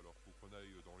bouchées, alors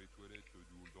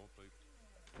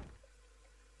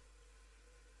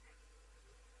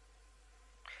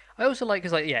I also like,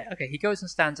 because, like, yeah, okay, he goes and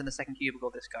stands in the second cubicle,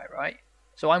 this guy, right?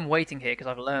 So I'm waiting here because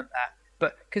I've learned that.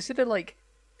 But consider, like,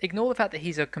 ignore the fact that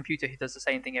he's a computer who does the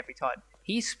same thing every time.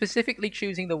 He's specifically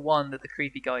choosing the one that the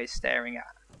creepy guy is staring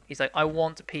at. He's like, I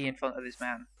want to pee in front of this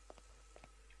man.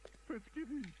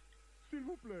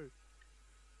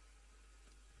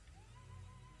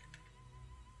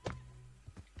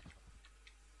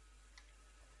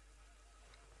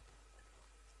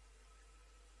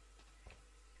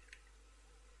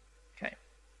 Okay.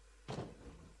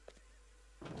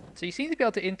 So you seem to be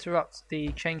able to interrupt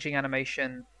the changing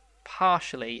animation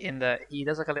partially in that he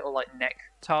does like a little like neck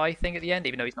tie thing at the end,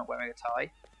 even though he's not wearing a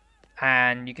tie.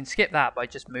 And you can skip that by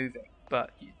just moving,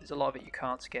 but there's a lot of it you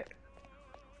can't skip.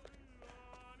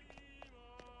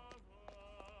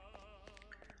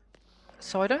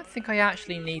 So I don't think I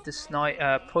actually need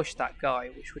to push that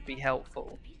guy, which would be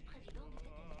helpful.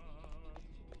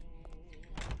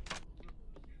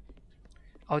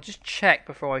 I'll just check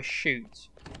before I shoot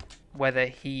whether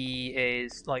he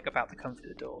is like about to come through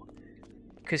the door.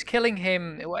 Because killing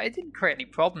him, well, it didn't create any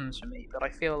problems for me, but I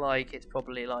feel like it's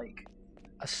probably like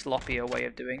a sloppier way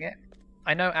of doing it.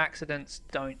 I know accidents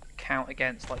don't count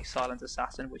against like Silent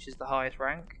Assassin, which is the highest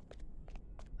rank.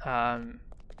 Or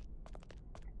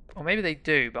maybe they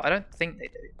do, but I don't think they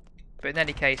do. But in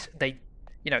any case, they,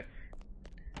 you know,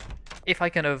 if I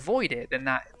can avoid it, then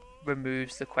that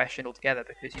removes the question altogether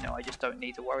because, you know, I just don't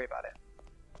need to worry about it.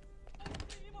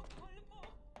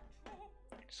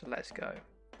 So let's go.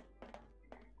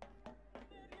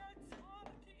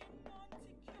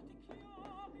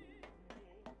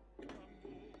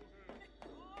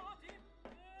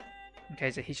 Okay,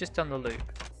 so he's just done the loop.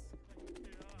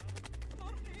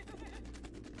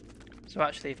 So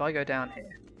actually, if I go down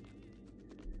here,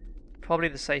 probably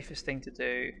the safest thing to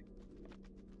do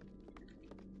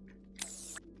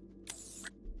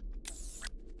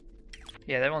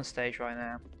yeah, they're on stage right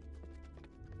now.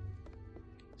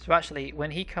 So actually,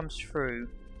 when he comes through,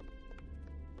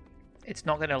 it's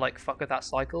not going to like fuck with that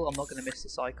cycle. I'm not going to miss the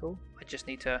cycle. I just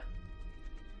need to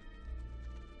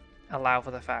allow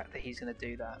for the fact that he's going to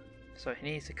do that. So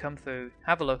he needs to come through,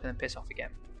 have a look, and then piss off again.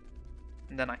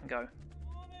 And then I can go.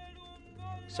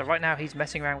 So right now he's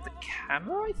messing around with the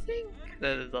camera, I think?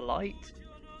 The light.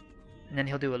 And then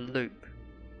he'll do a loop.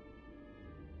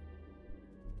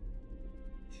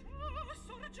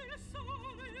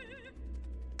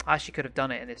 I actually could have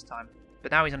done it in this time.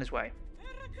 But now he's on his way.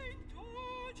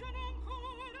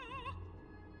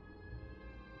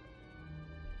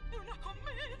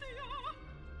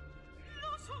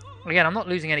 Again, I'm not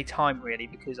losing any time really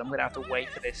because I'm going to have to wait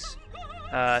for this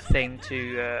thing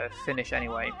to finish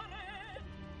anyway.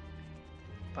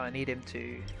 But I need him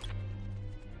to...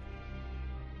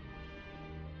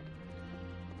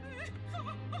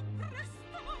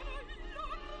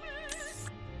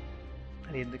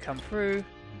 I need him to come through.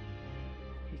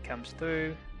 He comes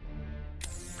through.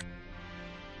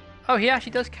 Oh, he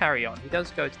actually does carry on. He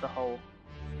does go to the whole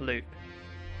loop.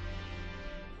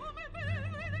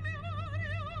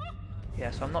 Yeah,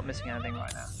 so I'm not missing anything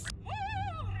right now.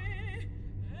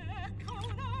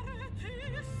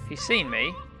 He's seen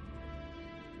me,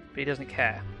 but he doesn't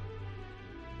care.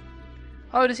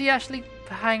 Oh, does he actually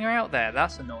hang out there?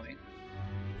 That's annoying.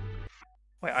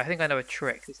 Wait, I think I know a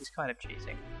trick. This is kind of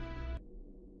cheating.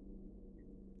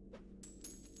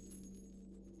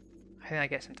 I think I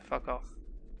get him to fuck off.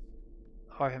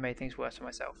 Or if I made things worse for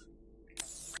myself.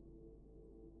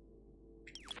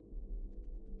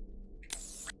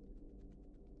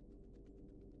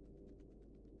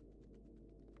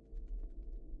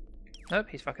 Nope,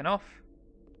 he's fucking off.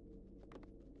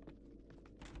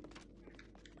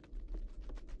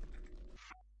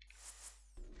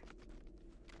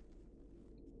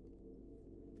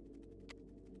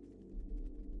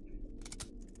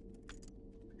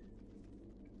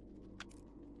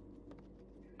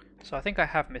 So I think I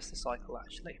have missed the cycle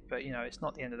actually, but you know, it's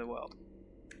not the end of the world.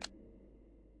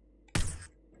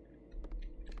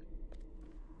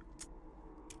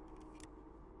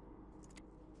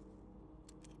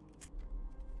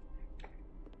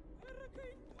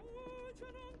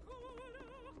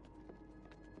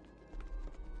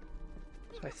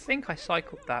 So I think I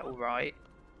cycled that alright.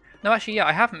 No, actually, yeah,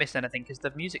 I haven't missed anything because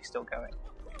the music's still going.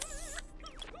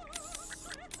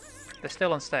 They're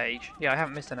still on stage. Yeah, I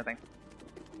haven't missed anything.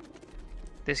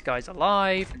 This guy's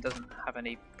alive and doesn't have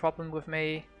any problem with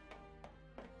me.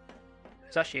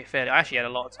 It's actually I actually had a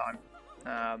lot of time.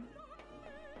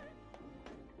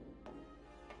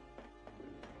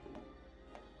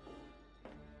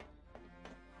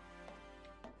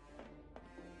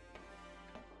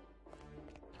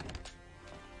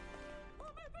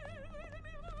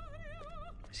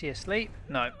 he asleep?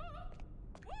 No.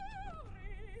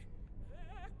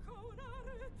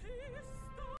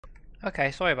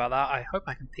 Okay, sorry about that. I hope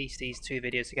I can piece these two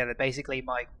videos together. Basically,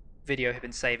 my video had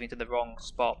been saving to the wrong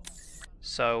spot.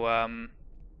 So,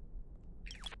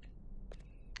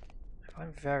 if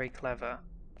I'm very clever,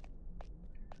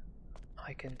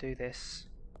 I can do this.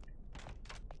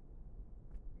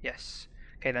 Yes.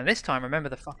 Okay, then this time, remember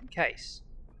the fucking case.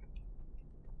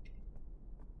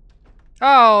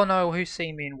 Oh no, who's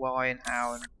seen me and why and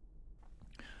how and...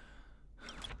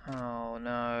 Oh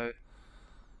no.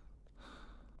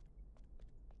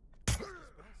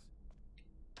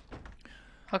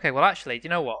 Okay, well actually, do you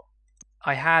know what?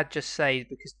 I had just saved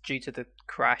because due to the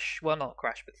crash, well not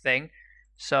crash, but thing.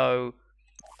 So,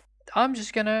 I'm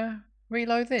just gonna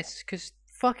reload this, because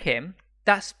fuck him.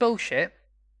 That's bullshit.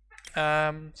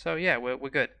 So yeah, we're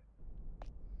good.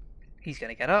 He's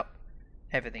gonna get up.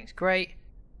 Everything's great.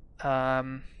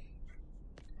 Actually,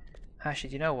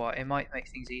 do you know what? It might make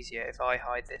things easier if I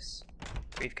hide this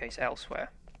briefcase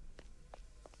elsewhere.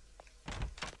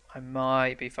 I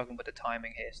might be fucking with the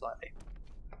timing here slightly.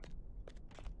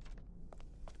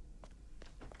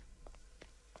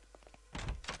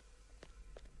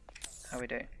 How we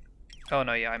doing? Oh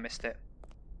no, yeah, I missed it.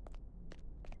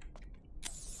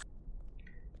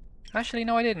 Actually,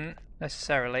 no, I didn't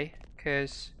necessarily,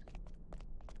 because...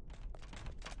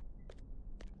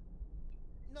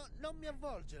 No, non mi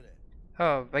avvolgere.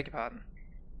 Oh, beg your pardon.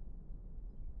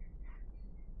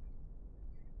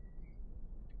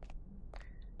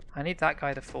 I need that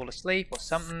guy to fall asleep or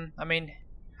something. I mean...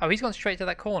 Oh, he's gone straight to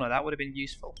that corner. That would have been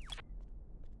useful.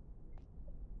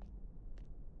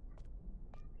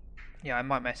 Yeah, I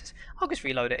might mess this. I'll just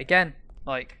reload it again.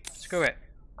 Like, screw it.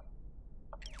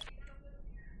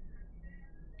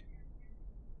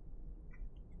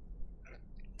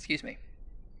 Excuse me.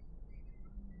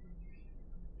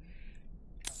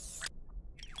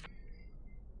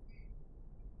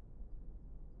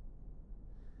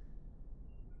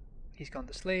 He's gone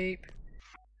to sleep.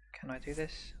 Can I do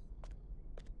this?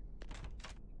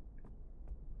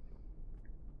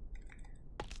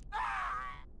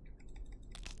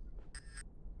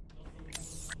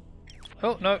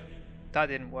 Oh, no. That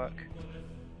didn't work.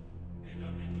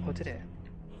 Or did it?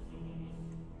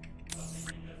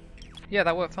 Yeah,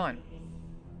 that worked fine.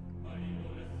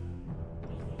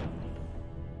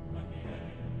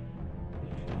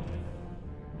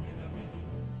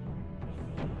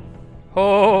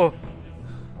 Oh!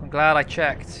 I'm glad I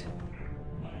checked.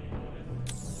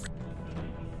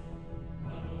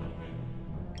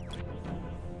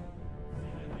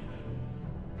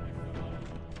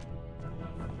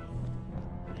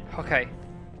 Okay.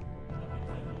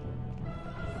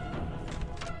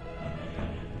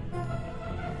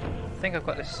 I think I've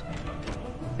got this.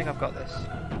 I think I've got this.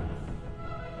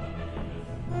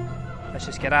 Let's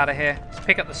just get out of here. Let's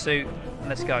pick up the suit and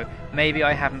let's go. Maybe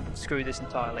I haven't screwed this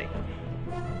entirely.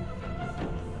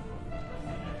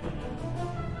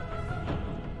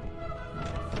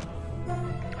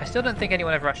 I still don't think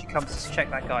anyone ever actually comes to check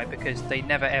that guy because they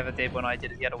never ever did when I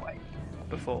did it the other way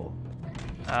before.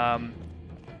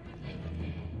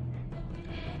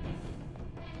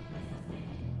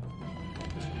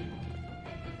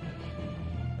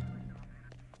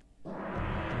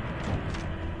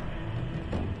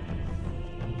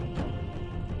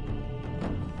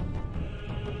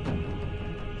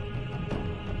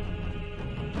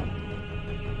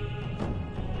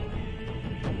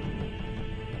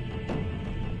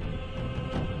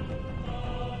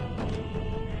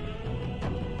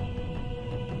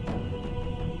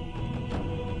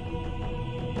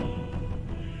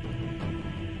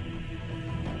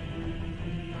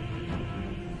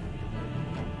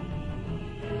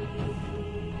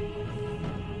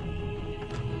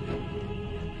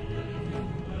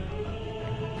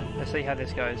 Let's see how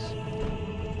this goes.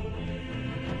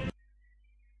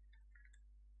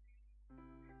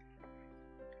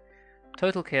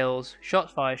 Total kills,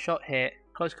 shot fired, shot hit,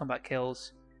 close combat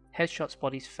kills, headshots,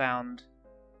 bodies found.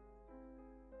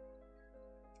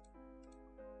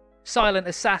 Silent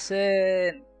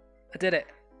assassin! I did it.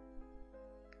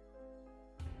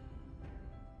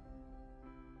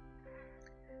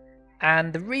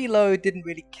 And the reload didn't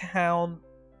really count.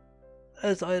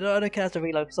 As I don't count as a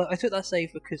reload because I took that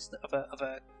save because of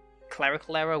a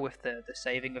clerical error with the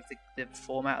saving of the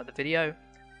format of the video.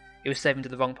 It was saving to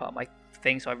the wrong part of my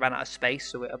thing, so I ran out of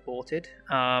space, so it aborted.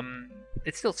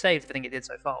 It's still saved everything it did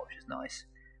so far, which is nice.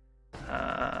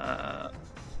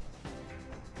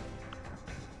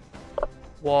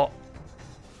 What?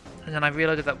 And then I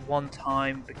reloaded that one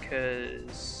time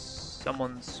because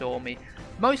someone saw me.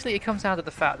 Mostly it comes down to the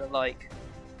fact that, like,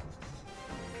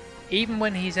 even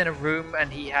when he's in a room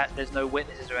and there's no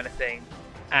witnesses or anything,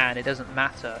 and it doesn't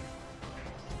matter.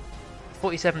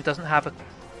 47 doesn't have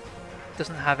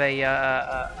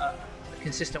a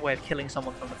consistent way of killing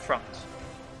someone from the front,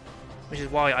 which is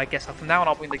why I guess from now on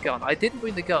I'll bring the gun. I didn't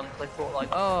bring the gun because I thought like,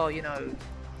 oh, you know,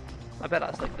 I bet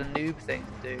that's like the noob thing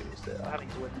to do. Is that I haven't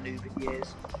used the word noob in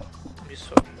years. I'm just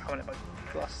sort of having it, my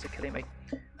glasses are killing me.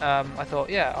 I thought,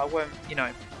 yeah, I won't, you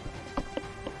know,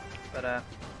 but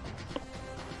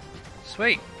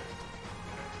sweet.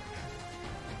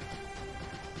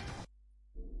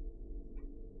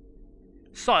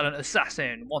 Silent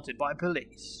assassin wanted by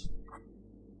police.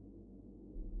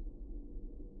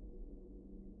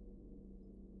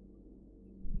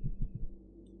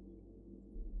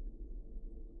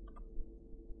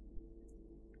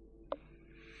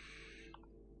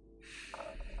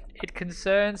 It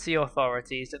concerns the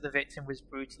authorities that the victim was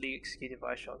brutally executed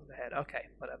by a shot to the head. Okay,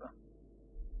 whatever.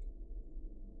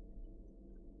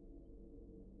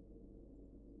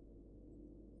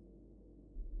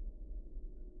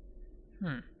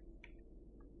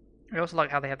 I also like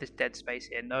how they have this dead space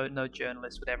here. No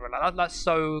journalists would ever allow. That's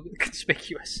so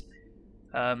conspicuous.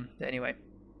 Anyway.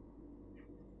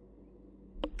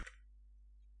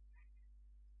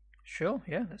 Sure,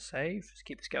 yeah, let's save. Let's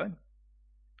keep this going.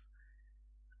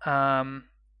 I'm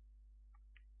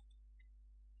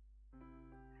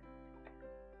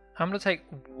gonna take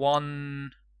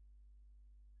one.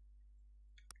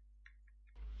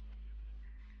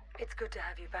 It's good to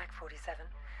have you back, 47.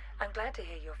 I'm glad to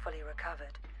hear you're fully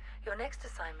recovered. Your next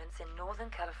assignment's in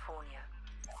Northern California.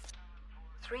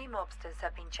 3 mobsters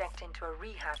have been checked into a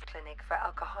rehab clinic for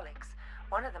alcoholics.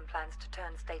 One of them plans to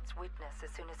turn state's witness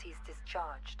as soon as he's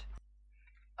discharged.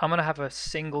 I'm gonna have a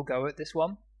single go at this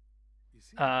one.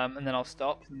 And then I'll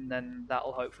stop, and then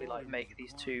that'll hopefully like make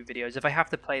these 2 videos. If I have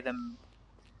to play them,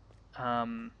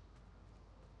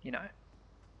 you know,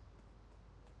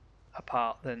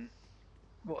 apart, then,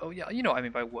 well, yeah, you know what I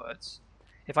mean by words.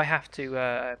 If I have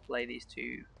to play these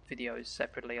 2 videos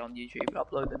separately on YouTube,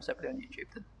 upload them separately on YouTube,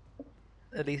 then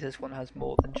at least this one has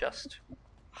more than just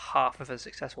half of a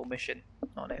successful mission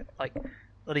on it. Like,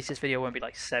 at least this video won't be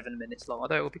like 7 minutes long,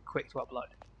 although it will be quick to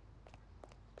upload.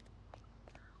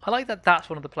 I like that that's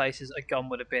one of the places a gun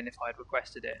would have been if I had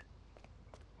requested it.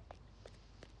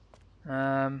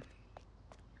 Now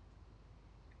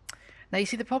you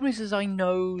see, the problem is I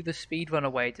know the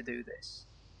speedrunner way to do this,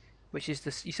 which is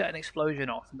this: you set an explosion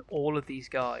off, and all of these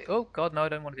guys. Oh God, no! I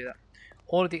don't want to do that.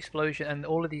 All of the explosion, and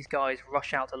all of these guys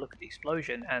rush out to look at the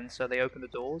explosion, and so they open the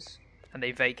doors and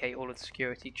they vacate all of the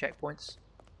security checkpoints.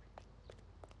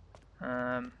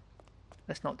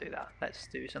 Let's not do that. Let's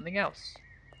do something else.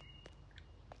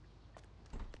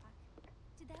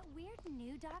 Did that weird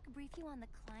new doc brief you on the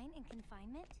client in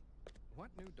confinement? What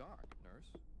new doc,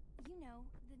 nurse? You know,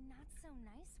 the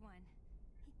not-so-nice one.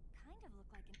 He kind of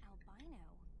looked like an albino.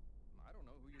 I don't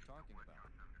know who you're talking about.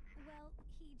 Well,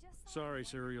 he just... Sorry,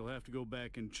 sir, you'll have to go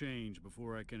back and change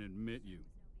before I can admit you.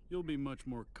 You'll be much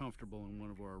more comfortable in one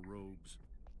of our robes.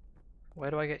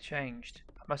 Where do I get changed?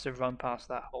 I must have run past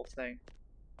that whole thing.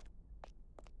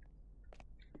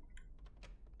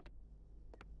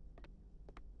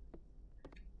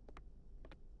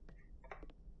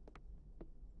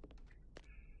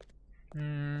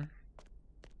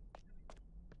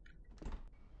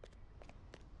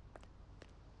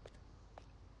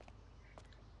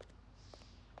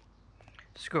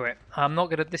 Screw it. I'm not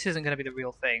gonna. This isn't gonna be the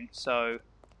real thing. So,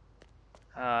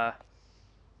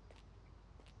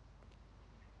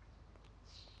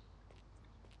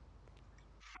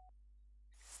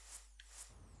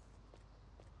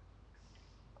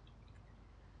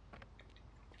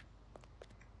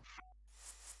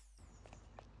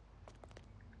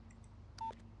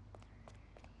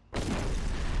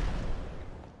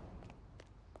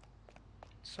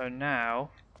 so now.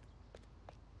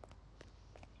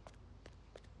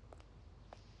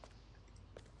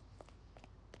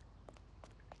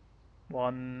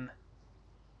 One,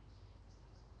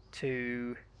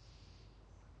 2.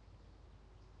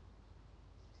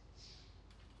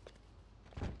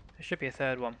 There should be a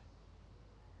third one.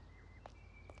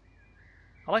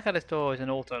 I like how this door is an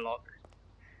auto lock.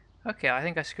 Okay, I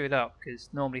think I screwed up because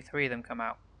normally 3 of them come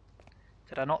out.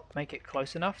 Did I not make it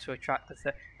close enough to attract the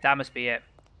third? That must be it.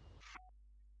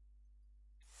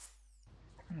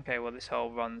 Okay, well this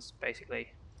whole run's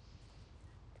basically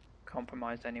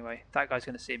compromised anyway. That guy's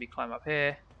going to see me climb up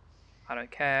here. I don't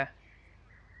care.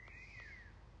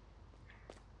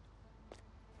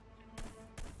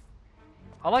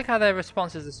 I like how their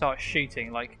response is to start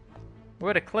shooting. Like, we're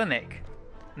at a clinic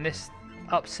and this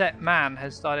upset man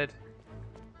has started.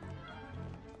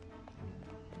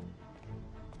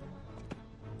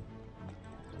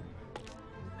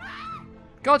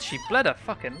 God, she bled a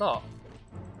fucking lot.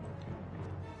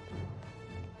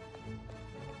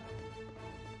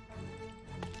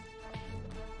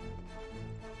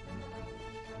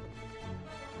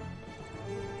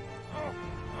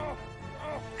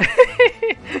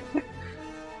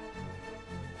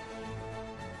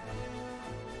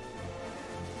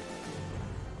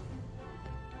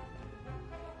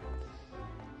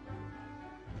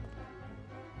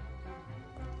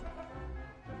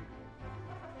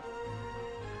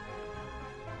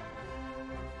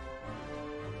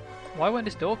 Why won't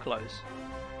this door close?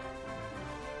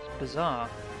 It's bizarre.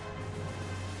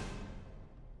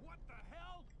 What the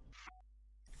hell?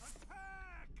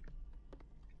 Attack!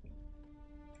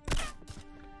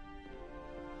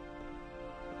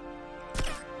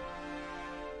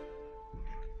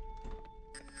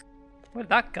 Where did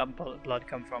that blood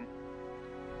come from?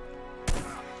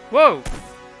 Whoa!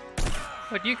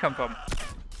 Where'd you come from?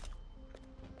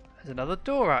 There's another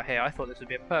door out here. I thought this would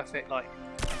be a perfect, like,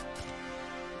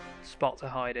 spot to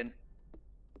hide in.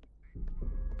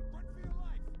 Run for your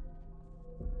life!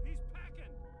 He's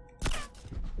packing!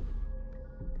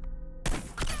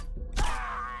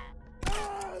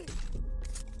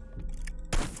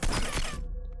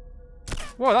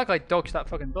 Whoa, that guy dodged that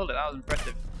fucking bullet. That was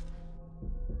impressive.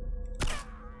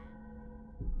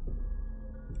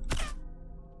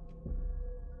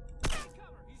 Take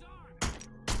cover! He's armed!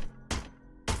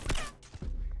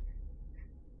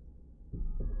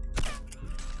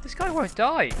 This guy won't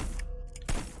die.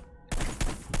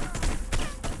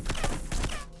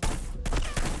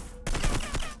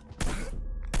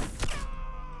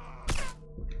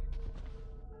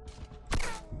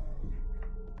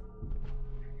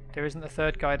 There isn't a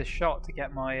third guy to shot to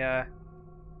get my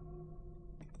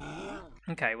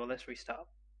Okay, well let's restart.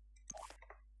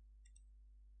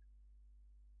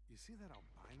 You see that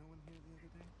albino in here the other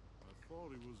day? I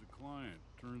thought he was a client.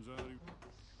 Turns out he...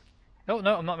 Oh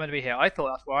no, I'm not meant to be here. I thought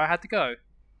that's where I had to go.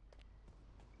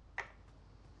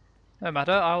 No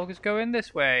matter, I'll just go in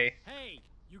this way. Hey!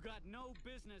 You got no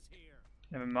business here!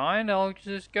 Never mind, I'll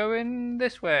just go in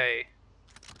this way.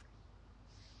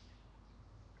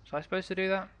 Was I supposed to do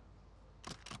that?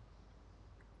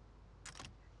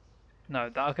 No,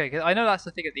 okay, 'cause I know that's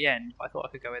the thing at the end, but I thought I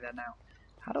could go in there now.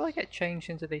 How do I get changed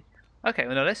into the... Okay,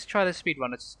 well no, let's try the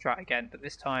speedrunner strat again, but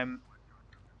this time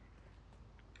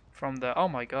from the... Oh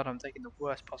my god, I'm taking the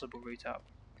worst possible route up.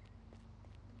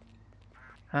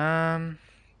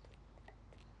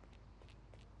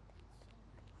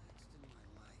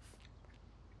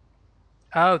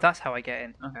 Oh, that's how I get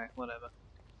in. Okay, whatever.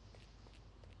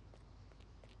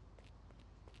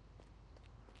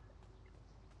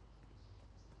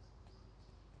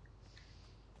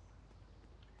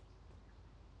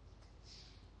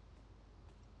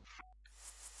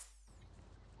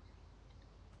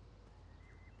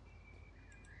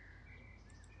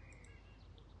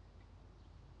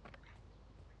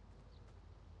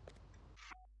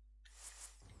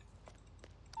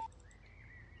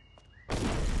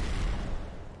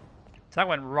 So that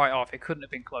went right off. It couldn't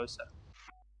have been closer.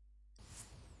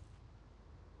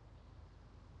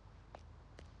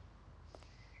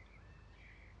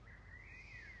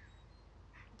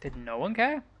 Did no one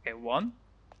care? Okay, 1,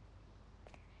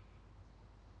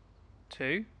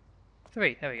 2,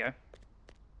 3. There we go.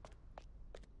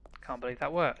 Can't believe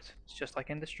that worked. It's just like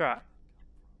in the strat.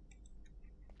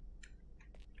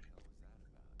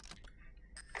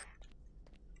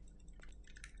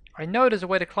 I know there's a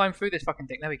way to climb through this fucking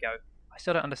thing. There we go. I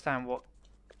still don't understand what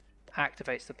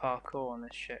activates the parkour on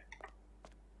this shit.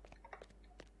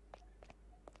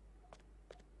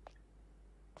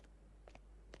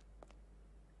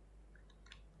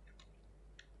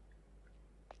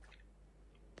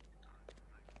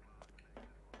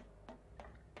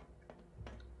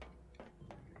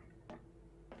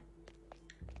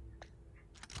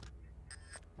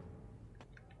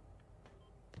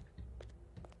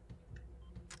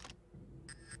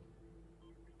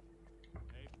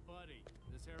 Hey, buddy.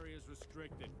 This area is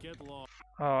restricted. Get lost.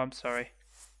 Oh, I'm sorry.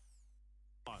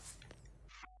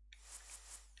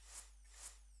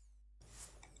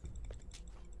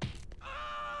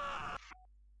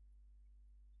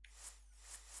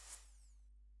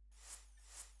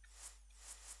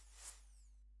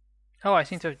 Oh, I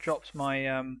seem to have dropped my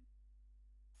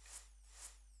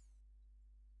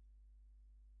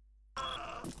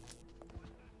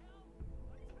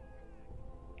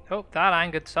Oh, that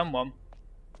angered someone.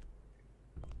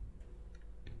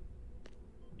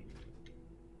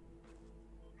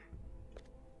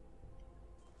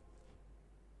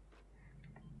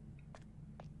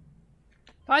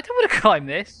 I don't want to climb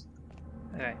this.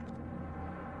 Okay.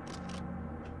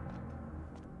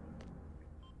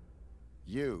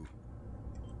 You.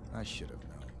 I should have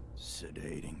known.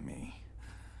 Sedating me.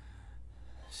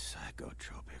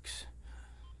 Psychotropics.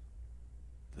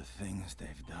 The things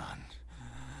they've done.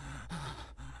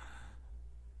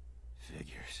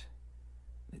 Figures.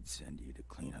 They'd send you to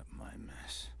clean up my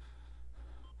mess.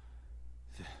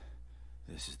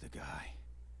 This is the guy.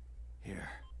 Here.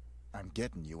 I'm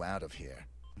getting you out of here.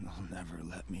 They'll never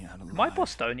let me out alive. My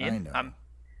Bostonian. I know.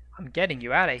 I'm getting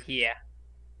you out of here.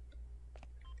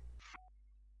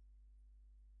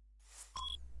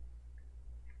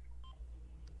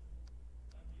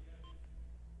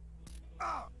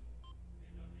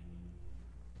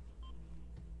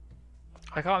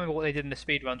 I can't remember what they did in the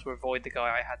speedrun to avoid the guy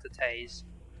I had to tase.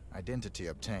 Identity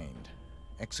obtained.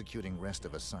 Executing rest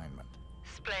of assignment.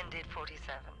 Splendid,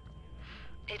 47.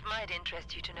 It might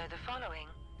interest you to know the following.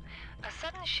 A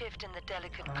sudden shift in the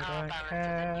delicate power balance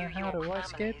of the New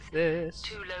York families.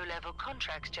 2 low-level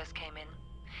contracts just came in.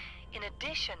 In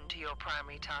addition to your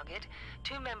primary target,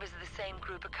 2 members of the same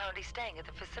group are currently staying at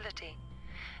the facility.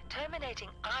 Terminating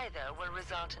either will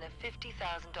result in a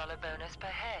 $50,000 bonus per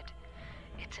head.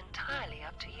 It's entirely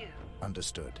up to you.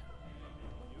 Understood.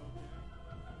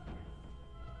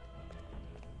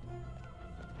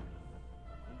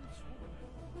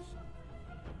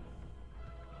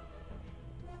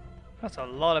 That's a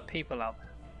lot of people out there.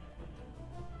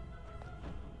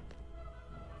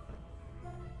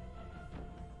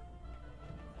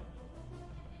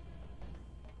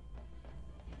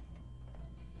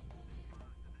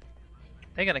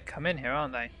 They're gonna come in here,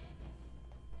 aren't they?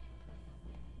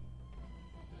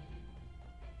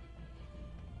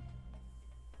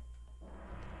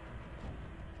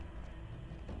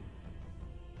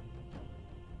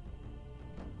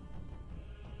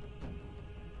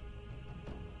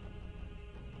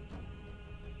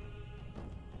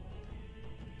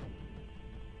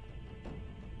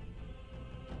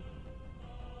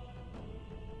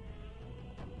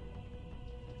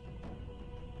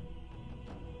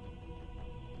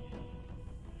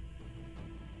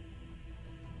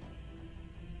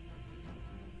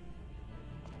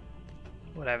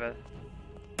 Whatever.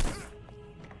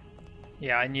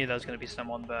 Yeah, I knew there was going to be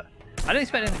someone, but I didn't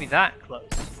expect him to be that close.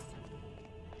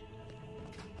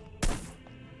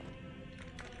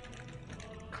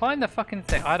 Climb the fucking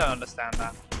thing. I don't understand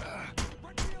that.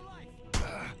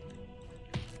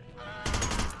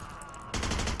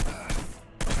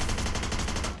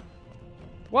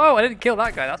 Whoa, I didn't kill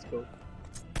that guy. That's cool.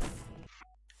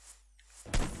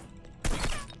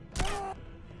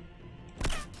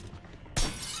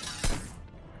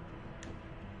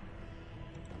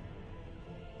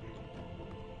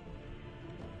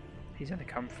 He's gonna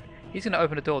come. He's gonna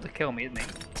open a door to kill me, isn't he?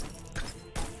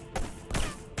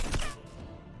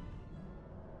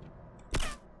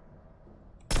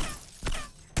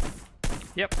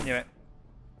 Yep, knew it.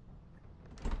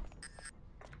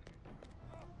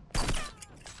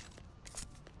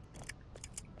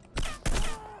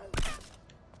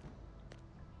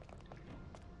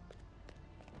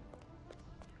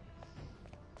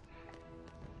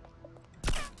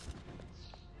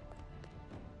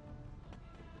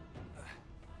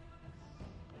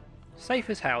 Safe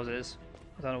as houses.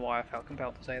 I don't know why I felt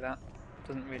compelled to say that.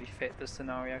 Doesn't really fit the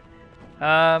scenario.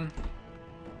 I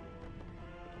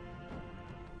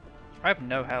have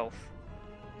no health.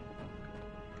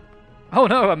 Oh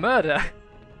no, a murder!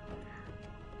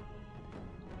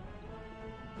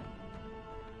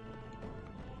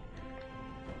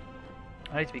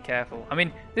 I need to be careful. I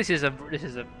mean, this is a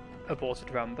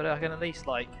aborted run, but I can at least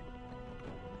like.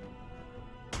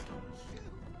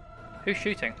 Who's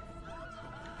shooting?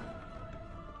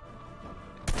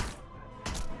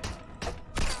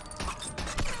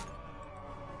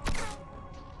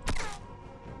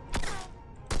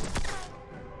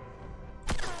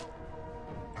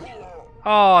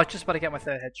 Oh, just about to get my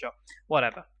 3rd headshot.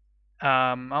 Whatever.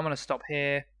 I'm going to stop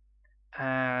here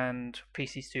and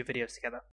piece these 2 videos together.